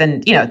startups.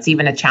 And, it's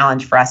even a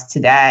challenge for us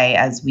today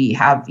as we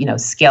have,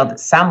 scaled at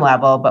some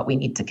level, but we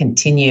need to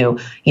continue,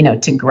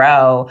 to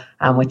grow,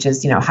 which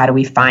is, how do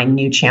we find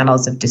new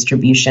channels of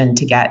distribution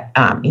to get,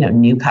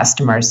 new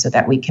customers so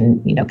that we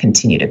can,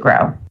 continue to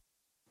grow.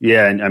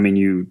 Yeah. And I mean,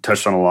 you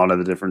touched on a lot of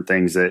the different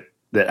things that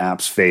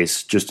apps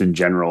face just in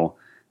general.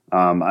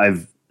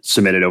 I've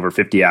submitted over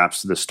 50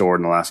 apps to the store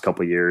in the last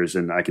couple of years.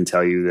 And I can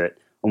tell you that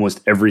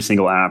almost every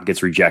single app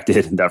gets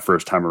rejected that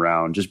first time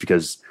around, just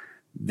because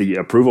the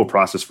approval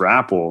process for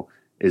Apple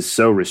is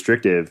so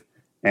restrictive.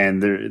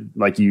 And they're,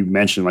 like you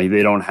mentioned, like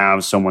they don't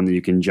have someone that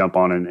you can jump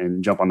on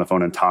and jump on the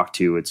phone and talk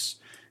to.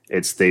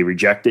 It's they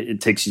reject it.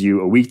 It takes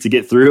you a week to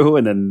get through,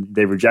 and then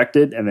they reject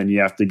it. And then you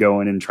have to go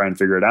in and try and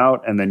figure it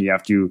out. And then you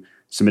have to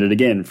submit it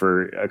again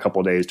for a couple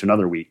of days to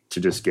another week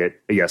to just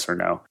get a yes or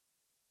no.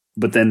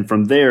 But then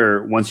from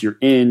there, once you're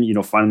in,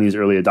 finding these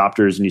early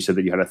adopters, and you said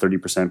that you had a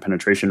 30%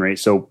 penetration rate.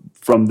 So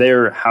from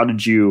there,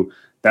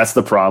 that's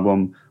the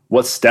problem.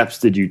 What steps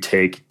did you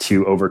take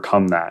to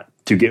overcome that,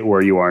 to get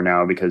where you are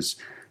now? Because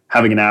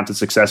having an app that's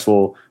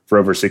successful for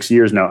over 6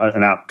 years now,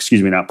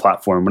 not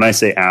platform. When I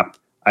say app,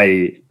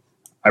 I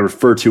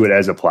refer to it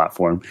as a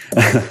platform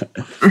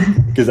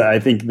because I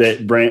think that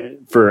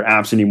for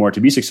apps anymore to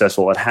be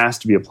successful, it has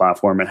to be a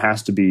platform. It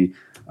has to be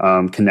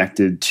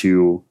connected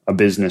to a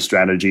business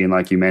strategy. And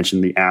like you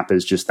mentioned, the app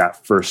is just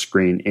that first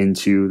screen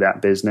into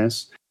that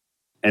business.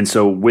 And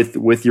so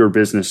with your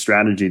business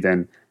strategy,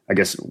 then I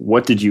guess,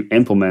 what did you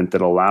implement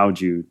that allowed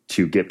you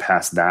to get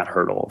past that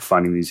hurdle of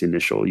finding these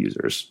initial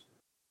users?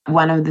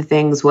 One of the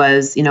things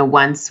was,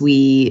 once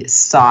we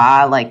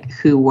saw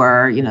who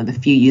were, the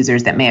few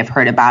users that may have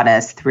heard about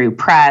us through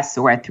press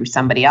or through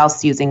somebody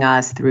else using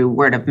us through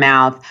word of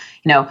mouth,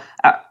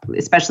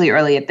 especially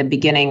early at the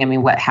beginning. I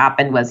mean, what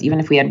happened was, even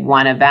if we had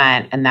one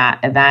event and that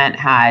event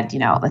had,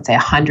 let's say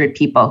 100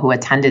 people who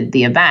attended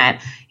the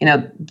event,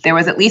 there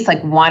was at least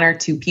one or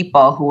two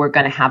people who were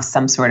going to have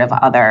some sort of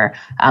other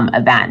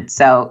event.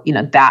 So,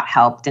 that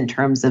helped in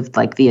terms of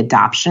the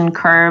adoption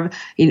curve.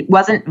 It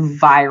wasn't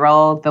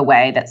viral the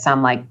way that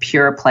some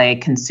pure play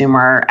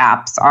consumer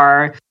apps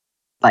are,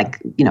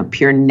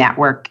 pure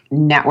network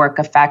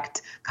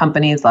effect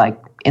companies like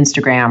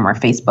Instagram or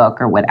Facebook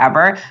or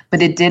whatever,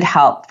 but it did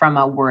help from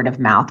a word of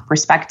mouth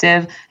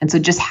perspective. And so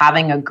just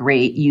having a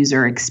great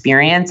user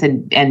experience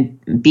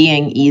and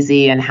being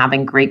easy and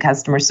having great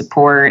customer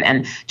support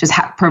and just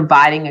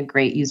providing a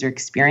great user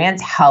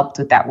experience helped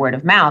with that word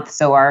of mouth.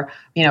 So our,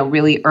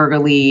 really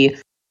early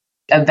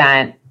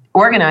event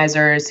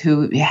organizers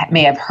who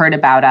may have heard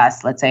about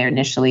us, let's say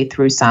initially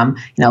through some,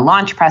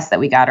 launch press that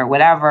we got or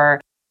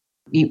whatever,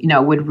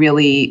 would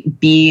really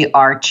be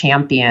our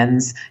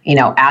champions,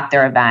 at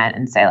their event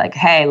and say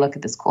hey, look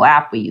at this cool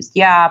app. We used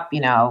Yapp,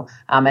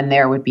 and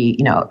there would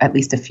be, at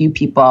least a few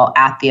people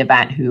at the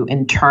event who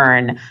in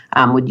turn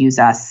would use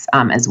us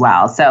as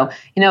well. So,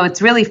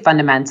 it's really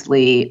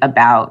fundamentally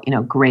about,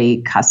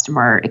 great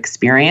customer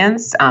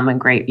experience and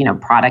great,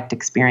 product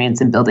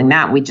experience and building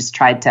that. We just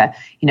tried to,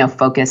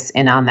 focus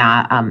in on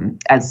that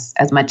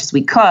as much as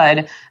we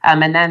could.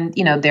 And then,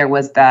 there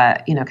was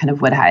the, kind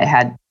of what I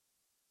had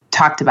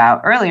talked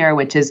about earlier,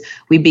 which is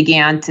we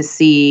began to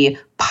see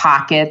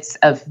pockets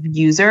of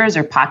users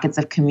or pockets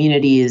of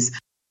communities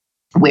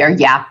where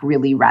Yapp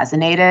really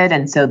resonated.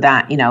 And so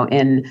that,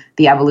 in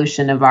the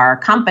evolution of our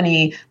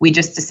company, we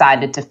just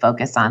decided to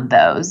focus on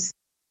those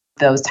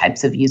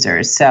types of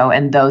users. So,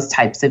 and those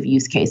types of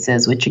use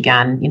cases, which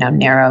again,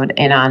 narrowed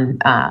in on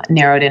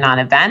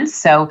events.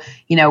 So,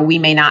 we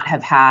may not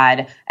have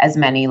had as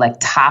many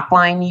top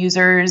line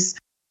users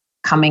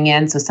coming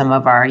in. So some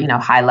of our,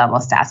 high level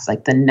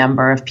stats, the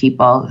number of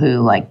people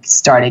who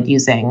started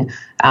using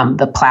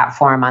the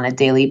platform on a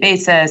daily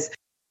basis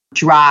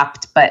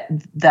dropped, but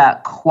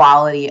the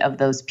quality of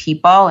those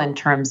people in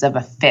terms of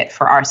a fit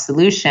for our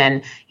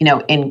solution,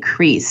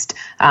 increased.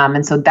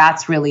 And so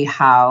that's really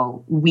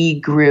how we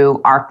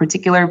grew our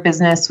particular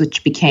business,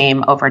 which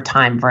became over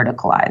time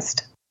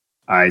verticalized.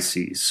 I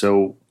see.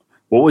 So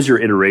what was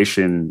your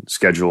iteration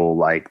schedule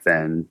like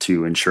then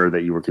to ensure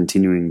that you were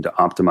continuing to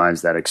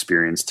optimize that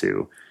experience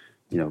to,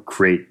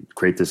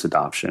 create this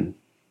adoption?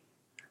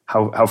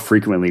 How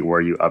frequently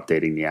were you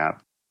updating the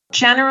app?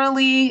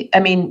 Generally, I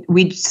mean,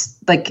 we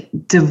just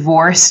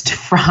divorced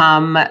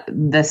from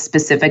the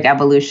specific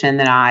evolution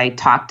that I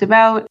talked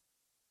about.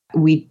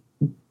 We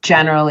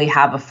generally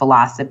have a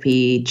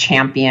philosophy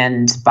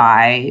championed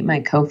by my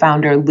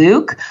co-founder,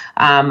 Luke,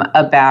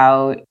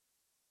 about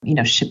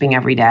shipping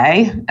every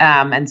day.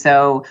 And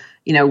so,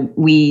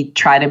 we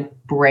try to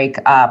break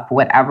up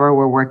whatever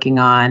we're working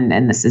on,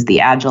 and this is the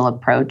agile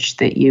approach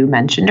that you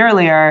mentioned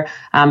earlier,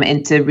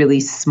 into really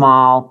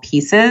small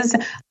pieces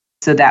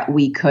so that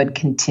we could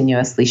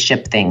continuously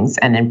ship things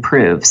and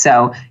improve.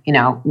 So,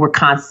 we're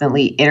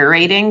constantly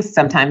iterating.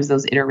 Sometimes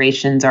those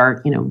iterations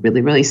are,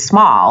 really, really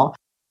small,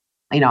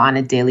 on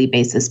a daily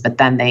basis, but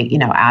then they,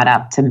 add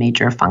up to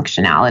major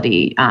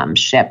functionality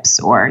ships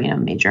or,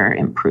 major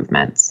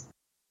improvements.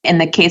 In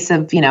the case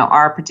of,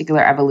 our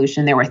particular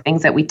evolution, there were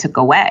things that we took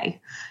away.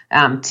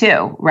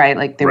 too, right?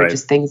 Like there were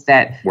just things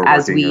that were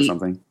working or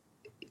something.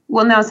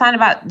 Well, no, it's not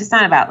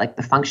about like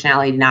the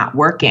functionality not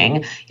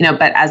working,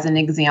 but as an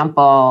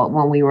example,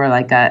 when we were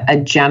like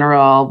a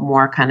general,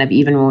 more kind of,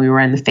 even when we were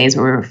in the phase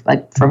where we were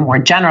like for more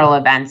general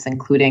events,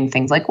 including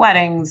things like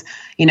weddings,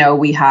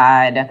 we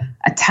had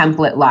a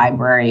template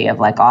library of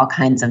like all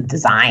kinds of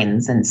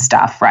designs and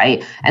stuff,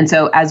 right? And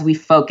so as we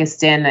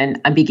focused in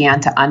and began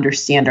to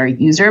understand our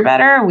user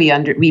better,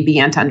 we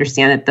began to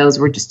understand that those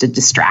were just a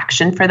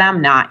distraction for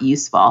them, not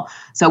useful.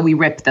 So we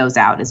ripped those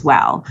out as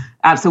well.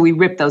 So we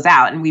ripped those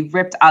out, and we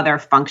ripped other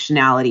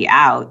functionality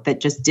out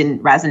that just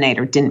didn't resonate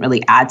or didn't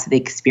really add to the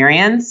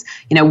experience.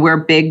 We're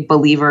big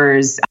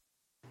believers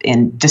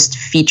in just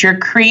feature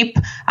creep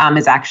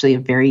is actually a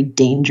very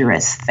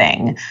dangerous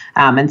thing.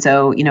 And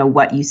so,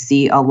 what you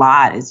see a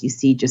lot is you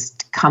see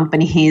just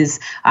companies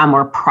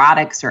or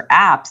products or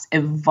apps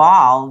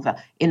evolve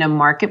in a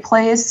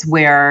marketplace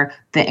where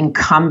the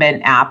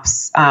incumbent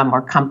apps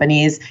or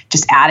companies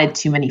just added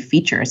too many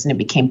features and it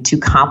became too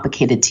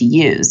complicated to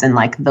use. And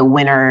like the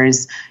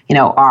winners,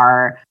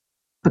 are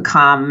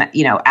become,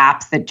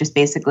 apps that just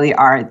basically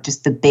are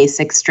just the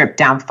basic stripped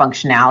down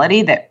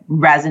functionality that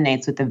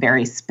resonates with a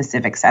very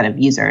specific set of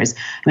users.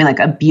 I mean, like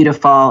a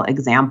beautiful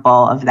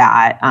example of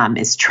that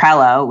is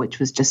Trello, which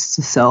was just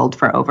sold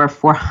for over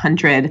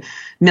 $400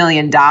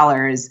 million.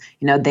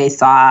 They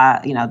saw,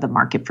 the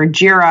market for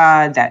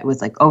Jira that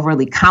was like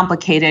overly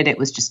complicated. It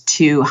was just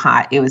too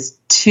hot. It was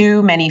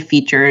too many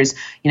features,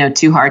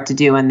 too hard to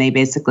do. And they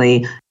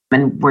basically,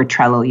 and we're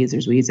Trello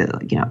users, we use it,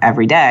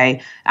 every day.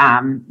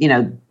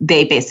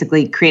 They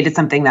basically created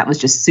something that was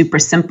just super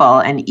simple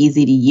and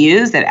easy to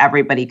use that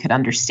everybody could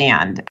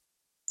understand.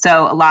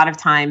 So a lot of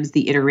times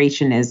the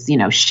iteration is,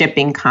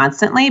 shipping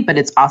constantly, but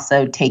it's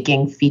also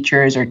taking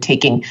features or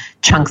taking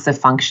chunks of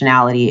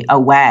functionality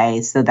away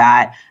so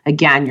that,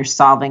 again, you're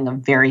solving a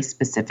very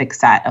specific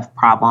set of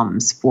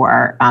problems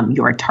for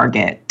your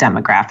target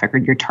demographic or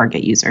your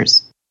target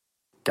users.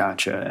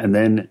 Gotcha. And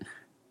then,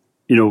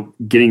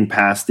 getting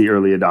past the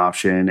early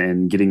adoption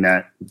and getting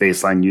that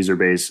baseline user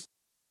base,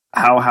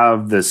 how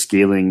have the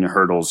scaling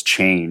hurdles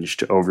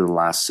changed over the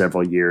last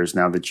several years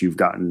now that you've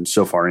gotten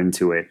so far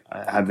into it?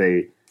 Have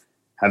they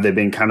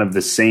been kind of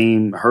the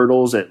same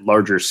hurdles at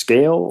larger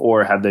scale,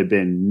 or have they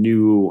been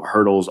new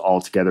hurdles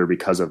altogether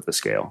because of the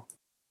scale?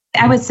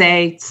 I would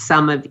say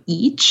some of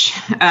each.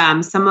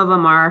 Some of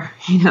them are,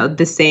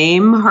 the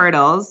same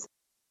hurdles,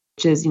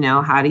 which is,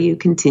 how do you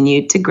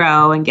continue to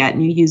grow and get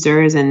new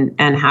users and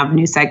have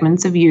new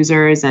segments of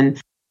users?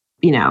 And,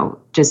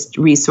 just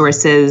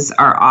resources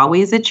are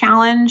always a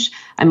challenge.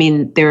 I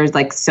mean, there's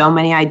like so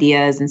many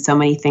ideas and so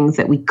many things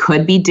that we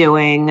could be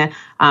doing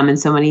and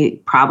so many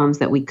problems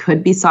that we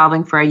could be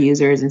solving for our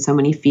users and so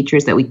many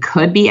features that we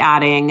could be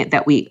adding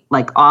that we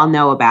like all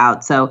know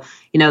about. So,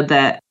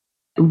 the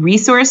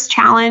resource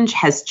challenge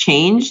has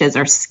changed as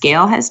our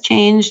scale has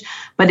changed,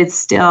 but it's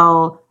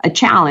still a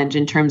challenge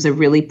in terms of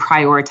really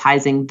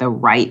prioritizing the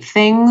right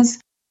things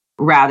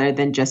rather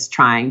than just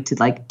trying to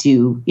like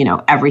do,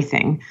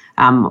 everything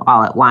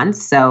all at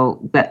once. So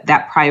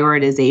that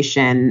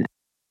prioritization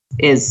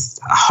is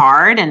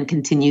hard and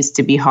continues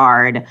to be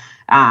hard.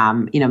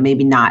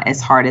 Maybe not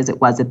as hard as it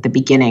was at the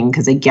beginning,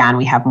 because again,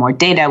 we have more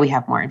data, we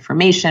have more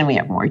information, we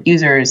have more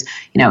users,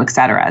 et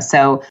cetera.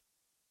 So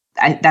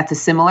that's a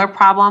similar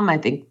problem. I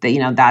think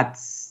that,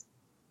 that's,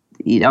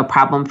 a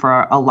problem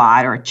for a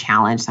lot, or a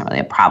challenge. It's not really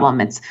a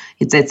problem. It's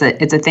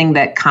a thing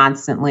that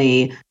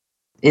constantly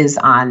is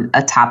on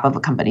a top of a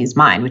company's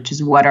mind, which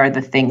is what are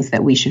the things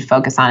that we should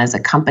focus on as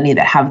a company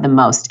that have the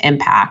most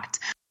impact,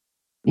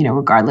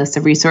 regardless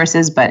of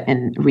resources, but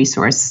in a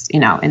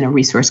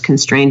resource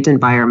constrained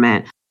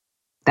environment,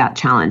 that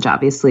challenge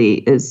obviously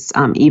is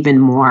even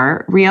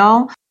more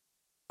real.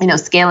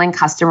 Scaling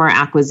customer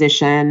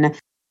acquisition,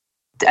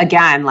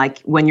 again,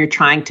 like when you're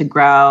trying to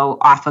grow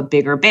off a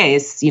bigger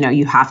base,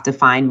 you have to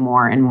find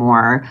more and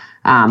more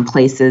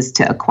places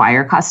to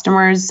acquire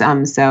customers.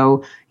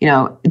 So,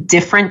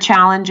 different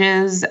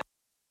challenges,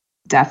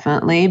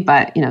 definitely,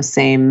 but,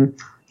 same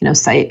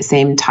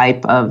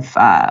type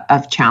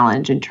of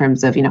challenge in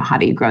terms of, how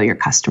do you grow your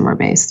customer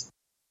base?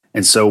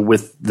 And so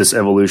with this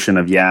evolution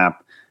of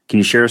Yapp, can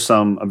you share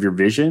some of your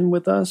vision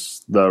with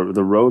us, the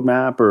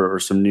roadmap or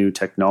some new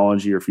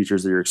technology or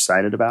features that you're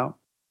excited about?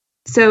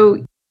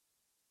 So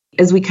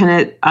as we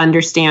kind of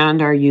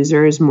understand our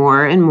users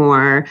more and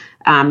more,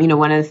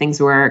 one of the things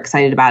we're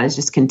excited about is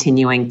just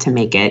continuing to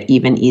make it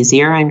even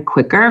easier and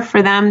quicker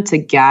for them to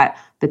get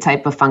the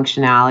type of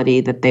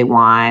functionality that they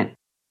want,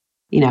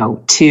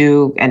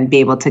 to and be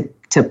able to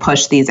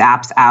push these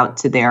apps out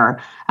to their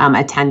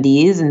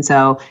attendees. And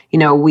so,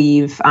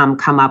 we've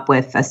come up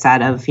with a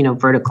set of,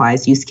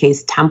 verticalized use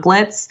case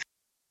templates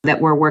that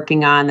we're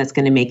working on that's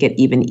going to make it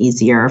even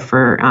easier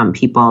for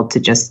people to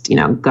just,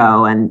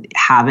 go and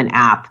have an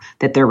app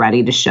that they're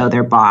ready to show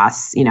their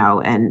boss,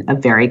 in a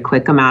very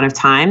quick amount of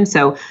time.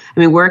 So,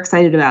 we're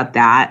excited about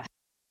that.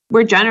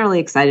 We're generally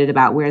excited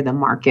about where the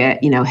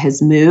market,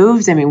 has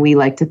moved. We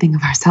like to think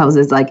of ourselves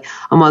as like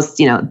almost,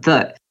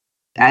 the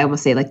I will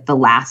say like the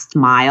last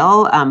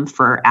mile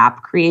for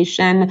app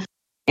creation.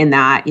 In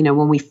that,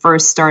 when we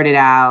first started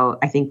out,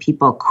 I think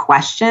people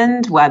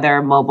questioned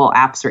whether mobile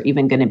apps were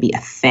even going to be a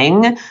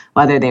thing,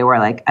 whether they were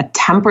like a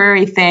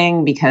temporary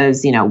thing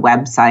because, mobile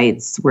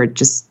websites were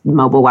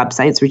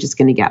just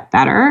going to get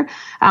better,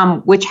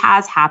 which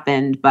has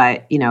happened.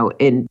 But,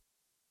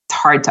 it's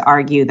hard to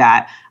argue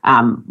that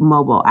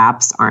mobile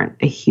apps aren't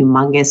a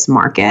humongous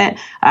market.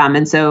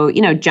 And so,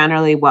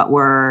 generally what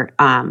we're,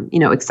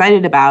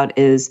 excited about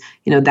is,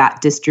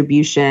 that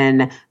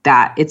distribution,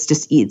 that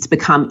it's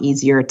become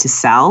easier to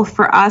sell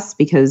for us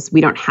because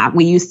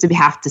we used to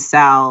have to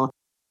sell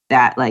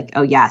that like,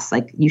 oh yes,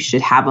 like you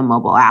should have a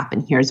mobile app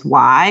and here's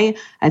why.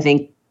 I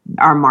think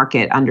our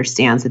market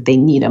understands that they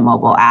need a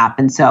mobile app.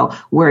 And so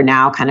we're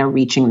now kind of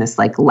reaching this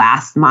like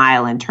last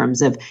mile in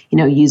terms of,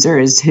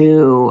 users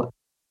who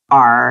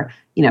are,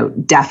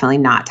 definitely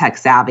not tech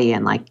savvy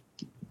and like,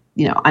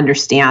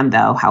 understand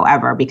though,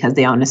 however, because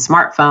they own a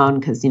smartphone,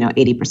 because,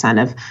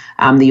 80%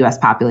 of the US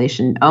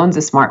population owns a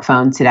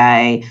smartphone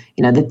today,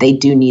 that they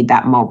do need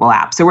that mobile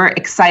app. So we're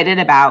excited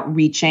about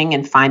reaching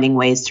and finding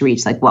ways to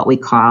reach like what we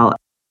call,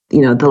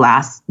 the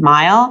last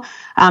mile.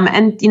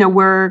 And,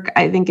 we're,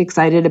 I think,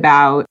 excited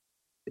about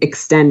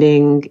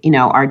extending,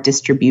 our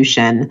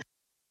distribution,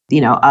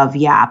 of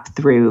Yapp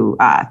through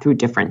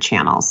different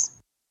channels.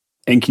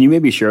 And can you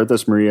maybe share with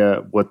us,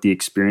 Maria, what the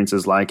experience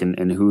is like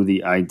and who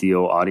the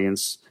ideal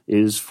audience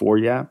is for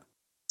Yapp?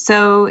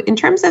 So in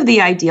terms of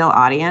the ideal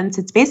audience,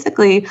 it's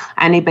basically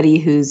anybody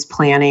who's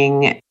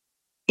planning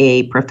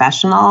a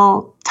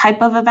professional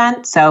type of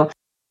event. So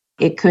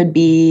it could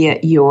be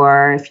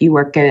if you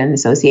work at an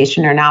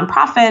association or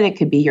nonprofit, it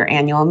could be your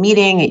annual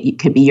meeting, it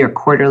could be your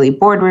quarterly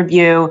board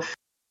review,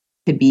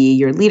 could be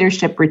your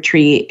leadership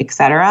retreat, et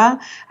cetera.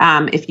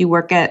 If you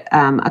work at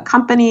a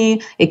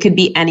company, it could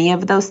be any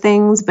of those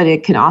things, but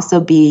it can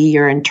also be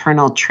your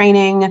internal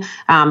training,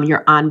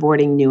 your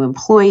onboarding new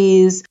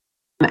employees,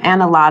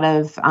 and a lot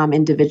of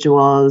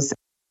individuals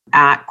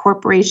at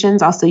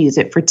corporations also use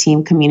it for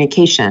team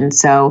communication.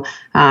 So,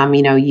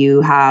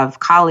 you have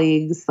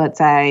colleagues, let's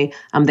say,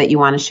 that you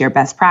want to share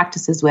best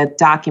practices with,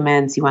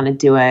 documents, you want to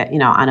do it,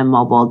 on a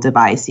mobile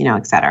device,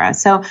 et cetera.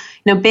 So,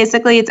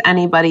 basically it's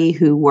anybody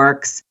who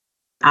works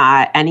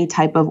any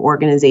type of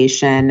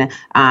organization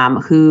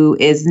who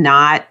is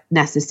not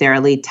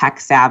necessarily tech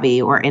savvy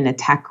or in a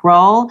tech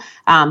role,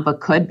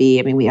 but could be.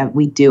 I mean,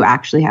 we do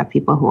actually have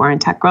people who are in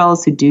tech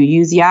roles who do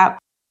use Yapp.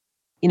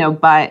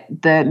 But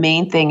the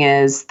main thing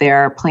is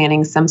they're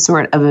planning some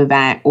sort of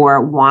event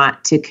or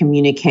want to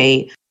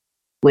communicate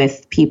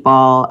with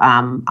people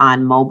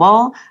on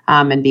mobile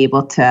and be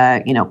able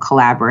to,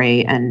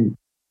 collaborate and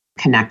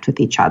connect with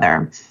each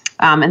other.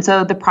 And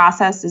so the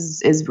process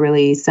is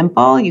really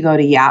simple. You go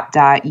to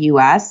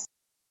yapp.us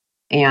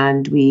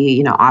and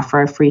we,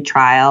 offer a free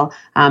trial,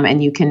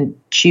 and you can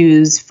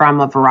choose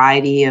from a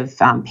variety of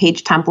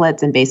page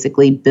templates and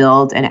basically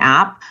build an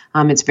app.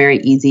 It's very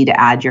easy to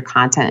add your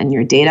content and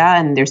your data,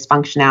 and there's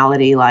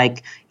functionality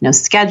like,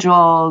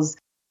 schedules,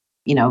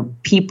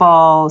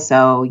 people,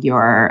 so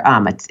your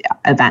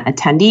event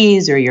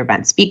attendees or your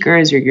event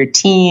speakers or your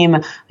team.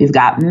 We've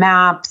got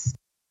maps,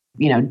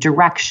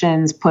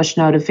 directions, push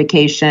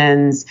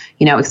notifications,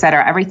 et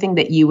cetera, everything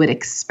that you would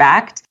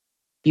expect.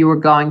 If you were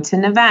going to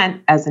an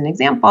event, as an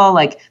example,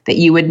 like that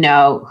you would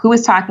know who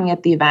was talking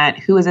at the event,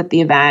 who was at the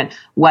event,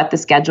 what the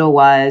schedule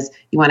was.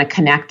 You want to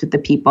connect with the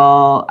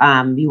people.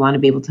 You want to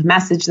be able to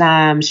message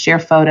them, share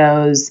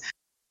photos,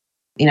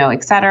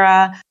 et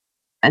cetera.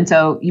 And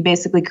so you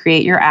basically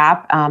create your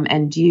app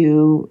and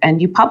you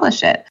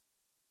publish it.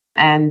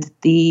 And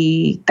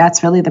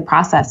that's really the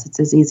process. It's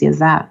as easy as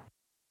that.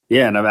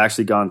 Yeah, and I've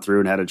actually gone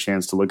through and had a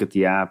chance to look at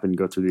the app and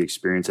go through the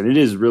experience. And it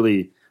is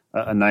really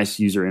a nice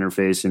user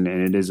interface, and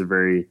it is a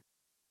very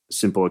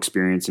simple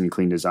experience and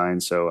clean design.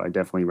 So I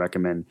definitely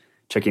recommend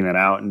checking that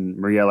out. And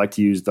Maria, I'd like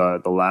to use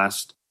the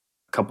last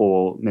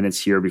couple minutes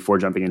here before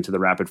jumping into the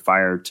rapid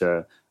fire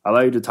to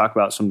allow you to talk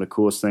about some of the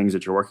coolest things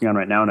that you're working on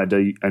right now. And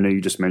I know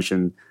you just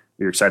mentioned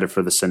you're excited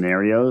for the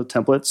scenario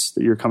templates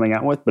that you're coming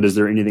out with, but is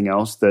there anything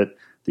else that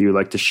you would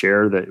like to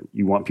share that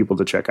you want people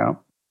to check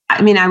out?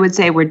 I mean, I would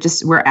say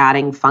we're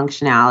adding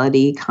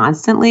functionality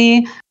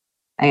constantly,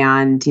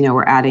 and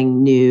we're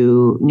adding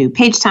new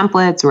page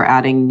templates. We're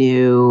adding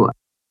new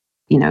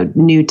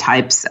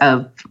types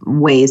of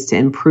ways to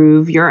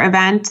improve your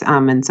event.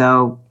 And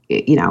so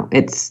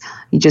it's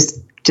you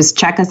just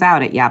check us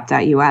out at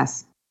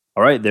yapp.us.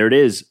 All right, there it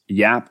is,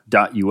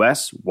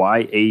 yapp.us,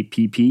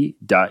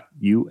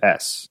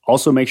 yapp.us.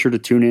 Also, make sure to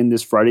tune in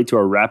this Friday to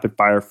our Rapid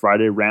Fire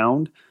Friday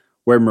round,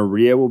 where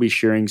Maria will be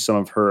sharing some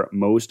of her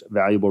most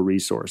valuable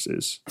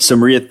resources. So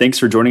Maria, thanks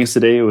for joining us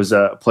today. It was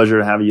a pleasure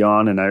to have you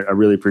on, and I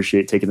really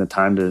appreciate taking the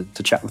time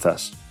to chat with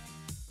us.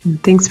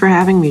 Thanks for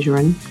having me,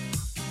 Jordan.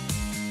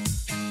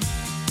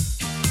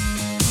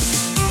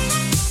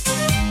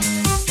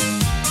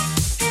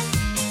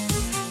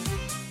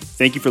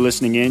 Thank you for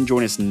listening in.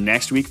 Join us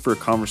next week for a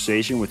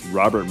conversation with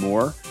Robert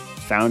Moore,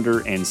 founder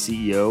and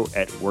CEO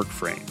at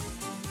WorkFrame.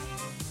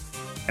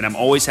 And I'm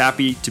always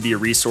happy to be a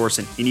resource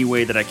in any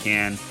way that I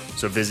can.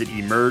 So visit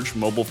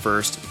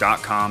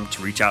emergemobilefirst.com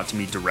to reach out to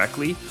me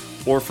directly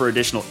or for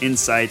additional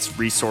insights,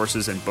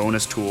 resources, and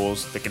bonus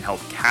tools that can help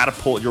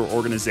catapult your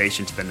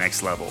organization to the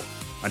next level.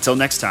 Until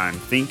next time,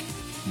 think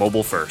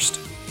mobile first.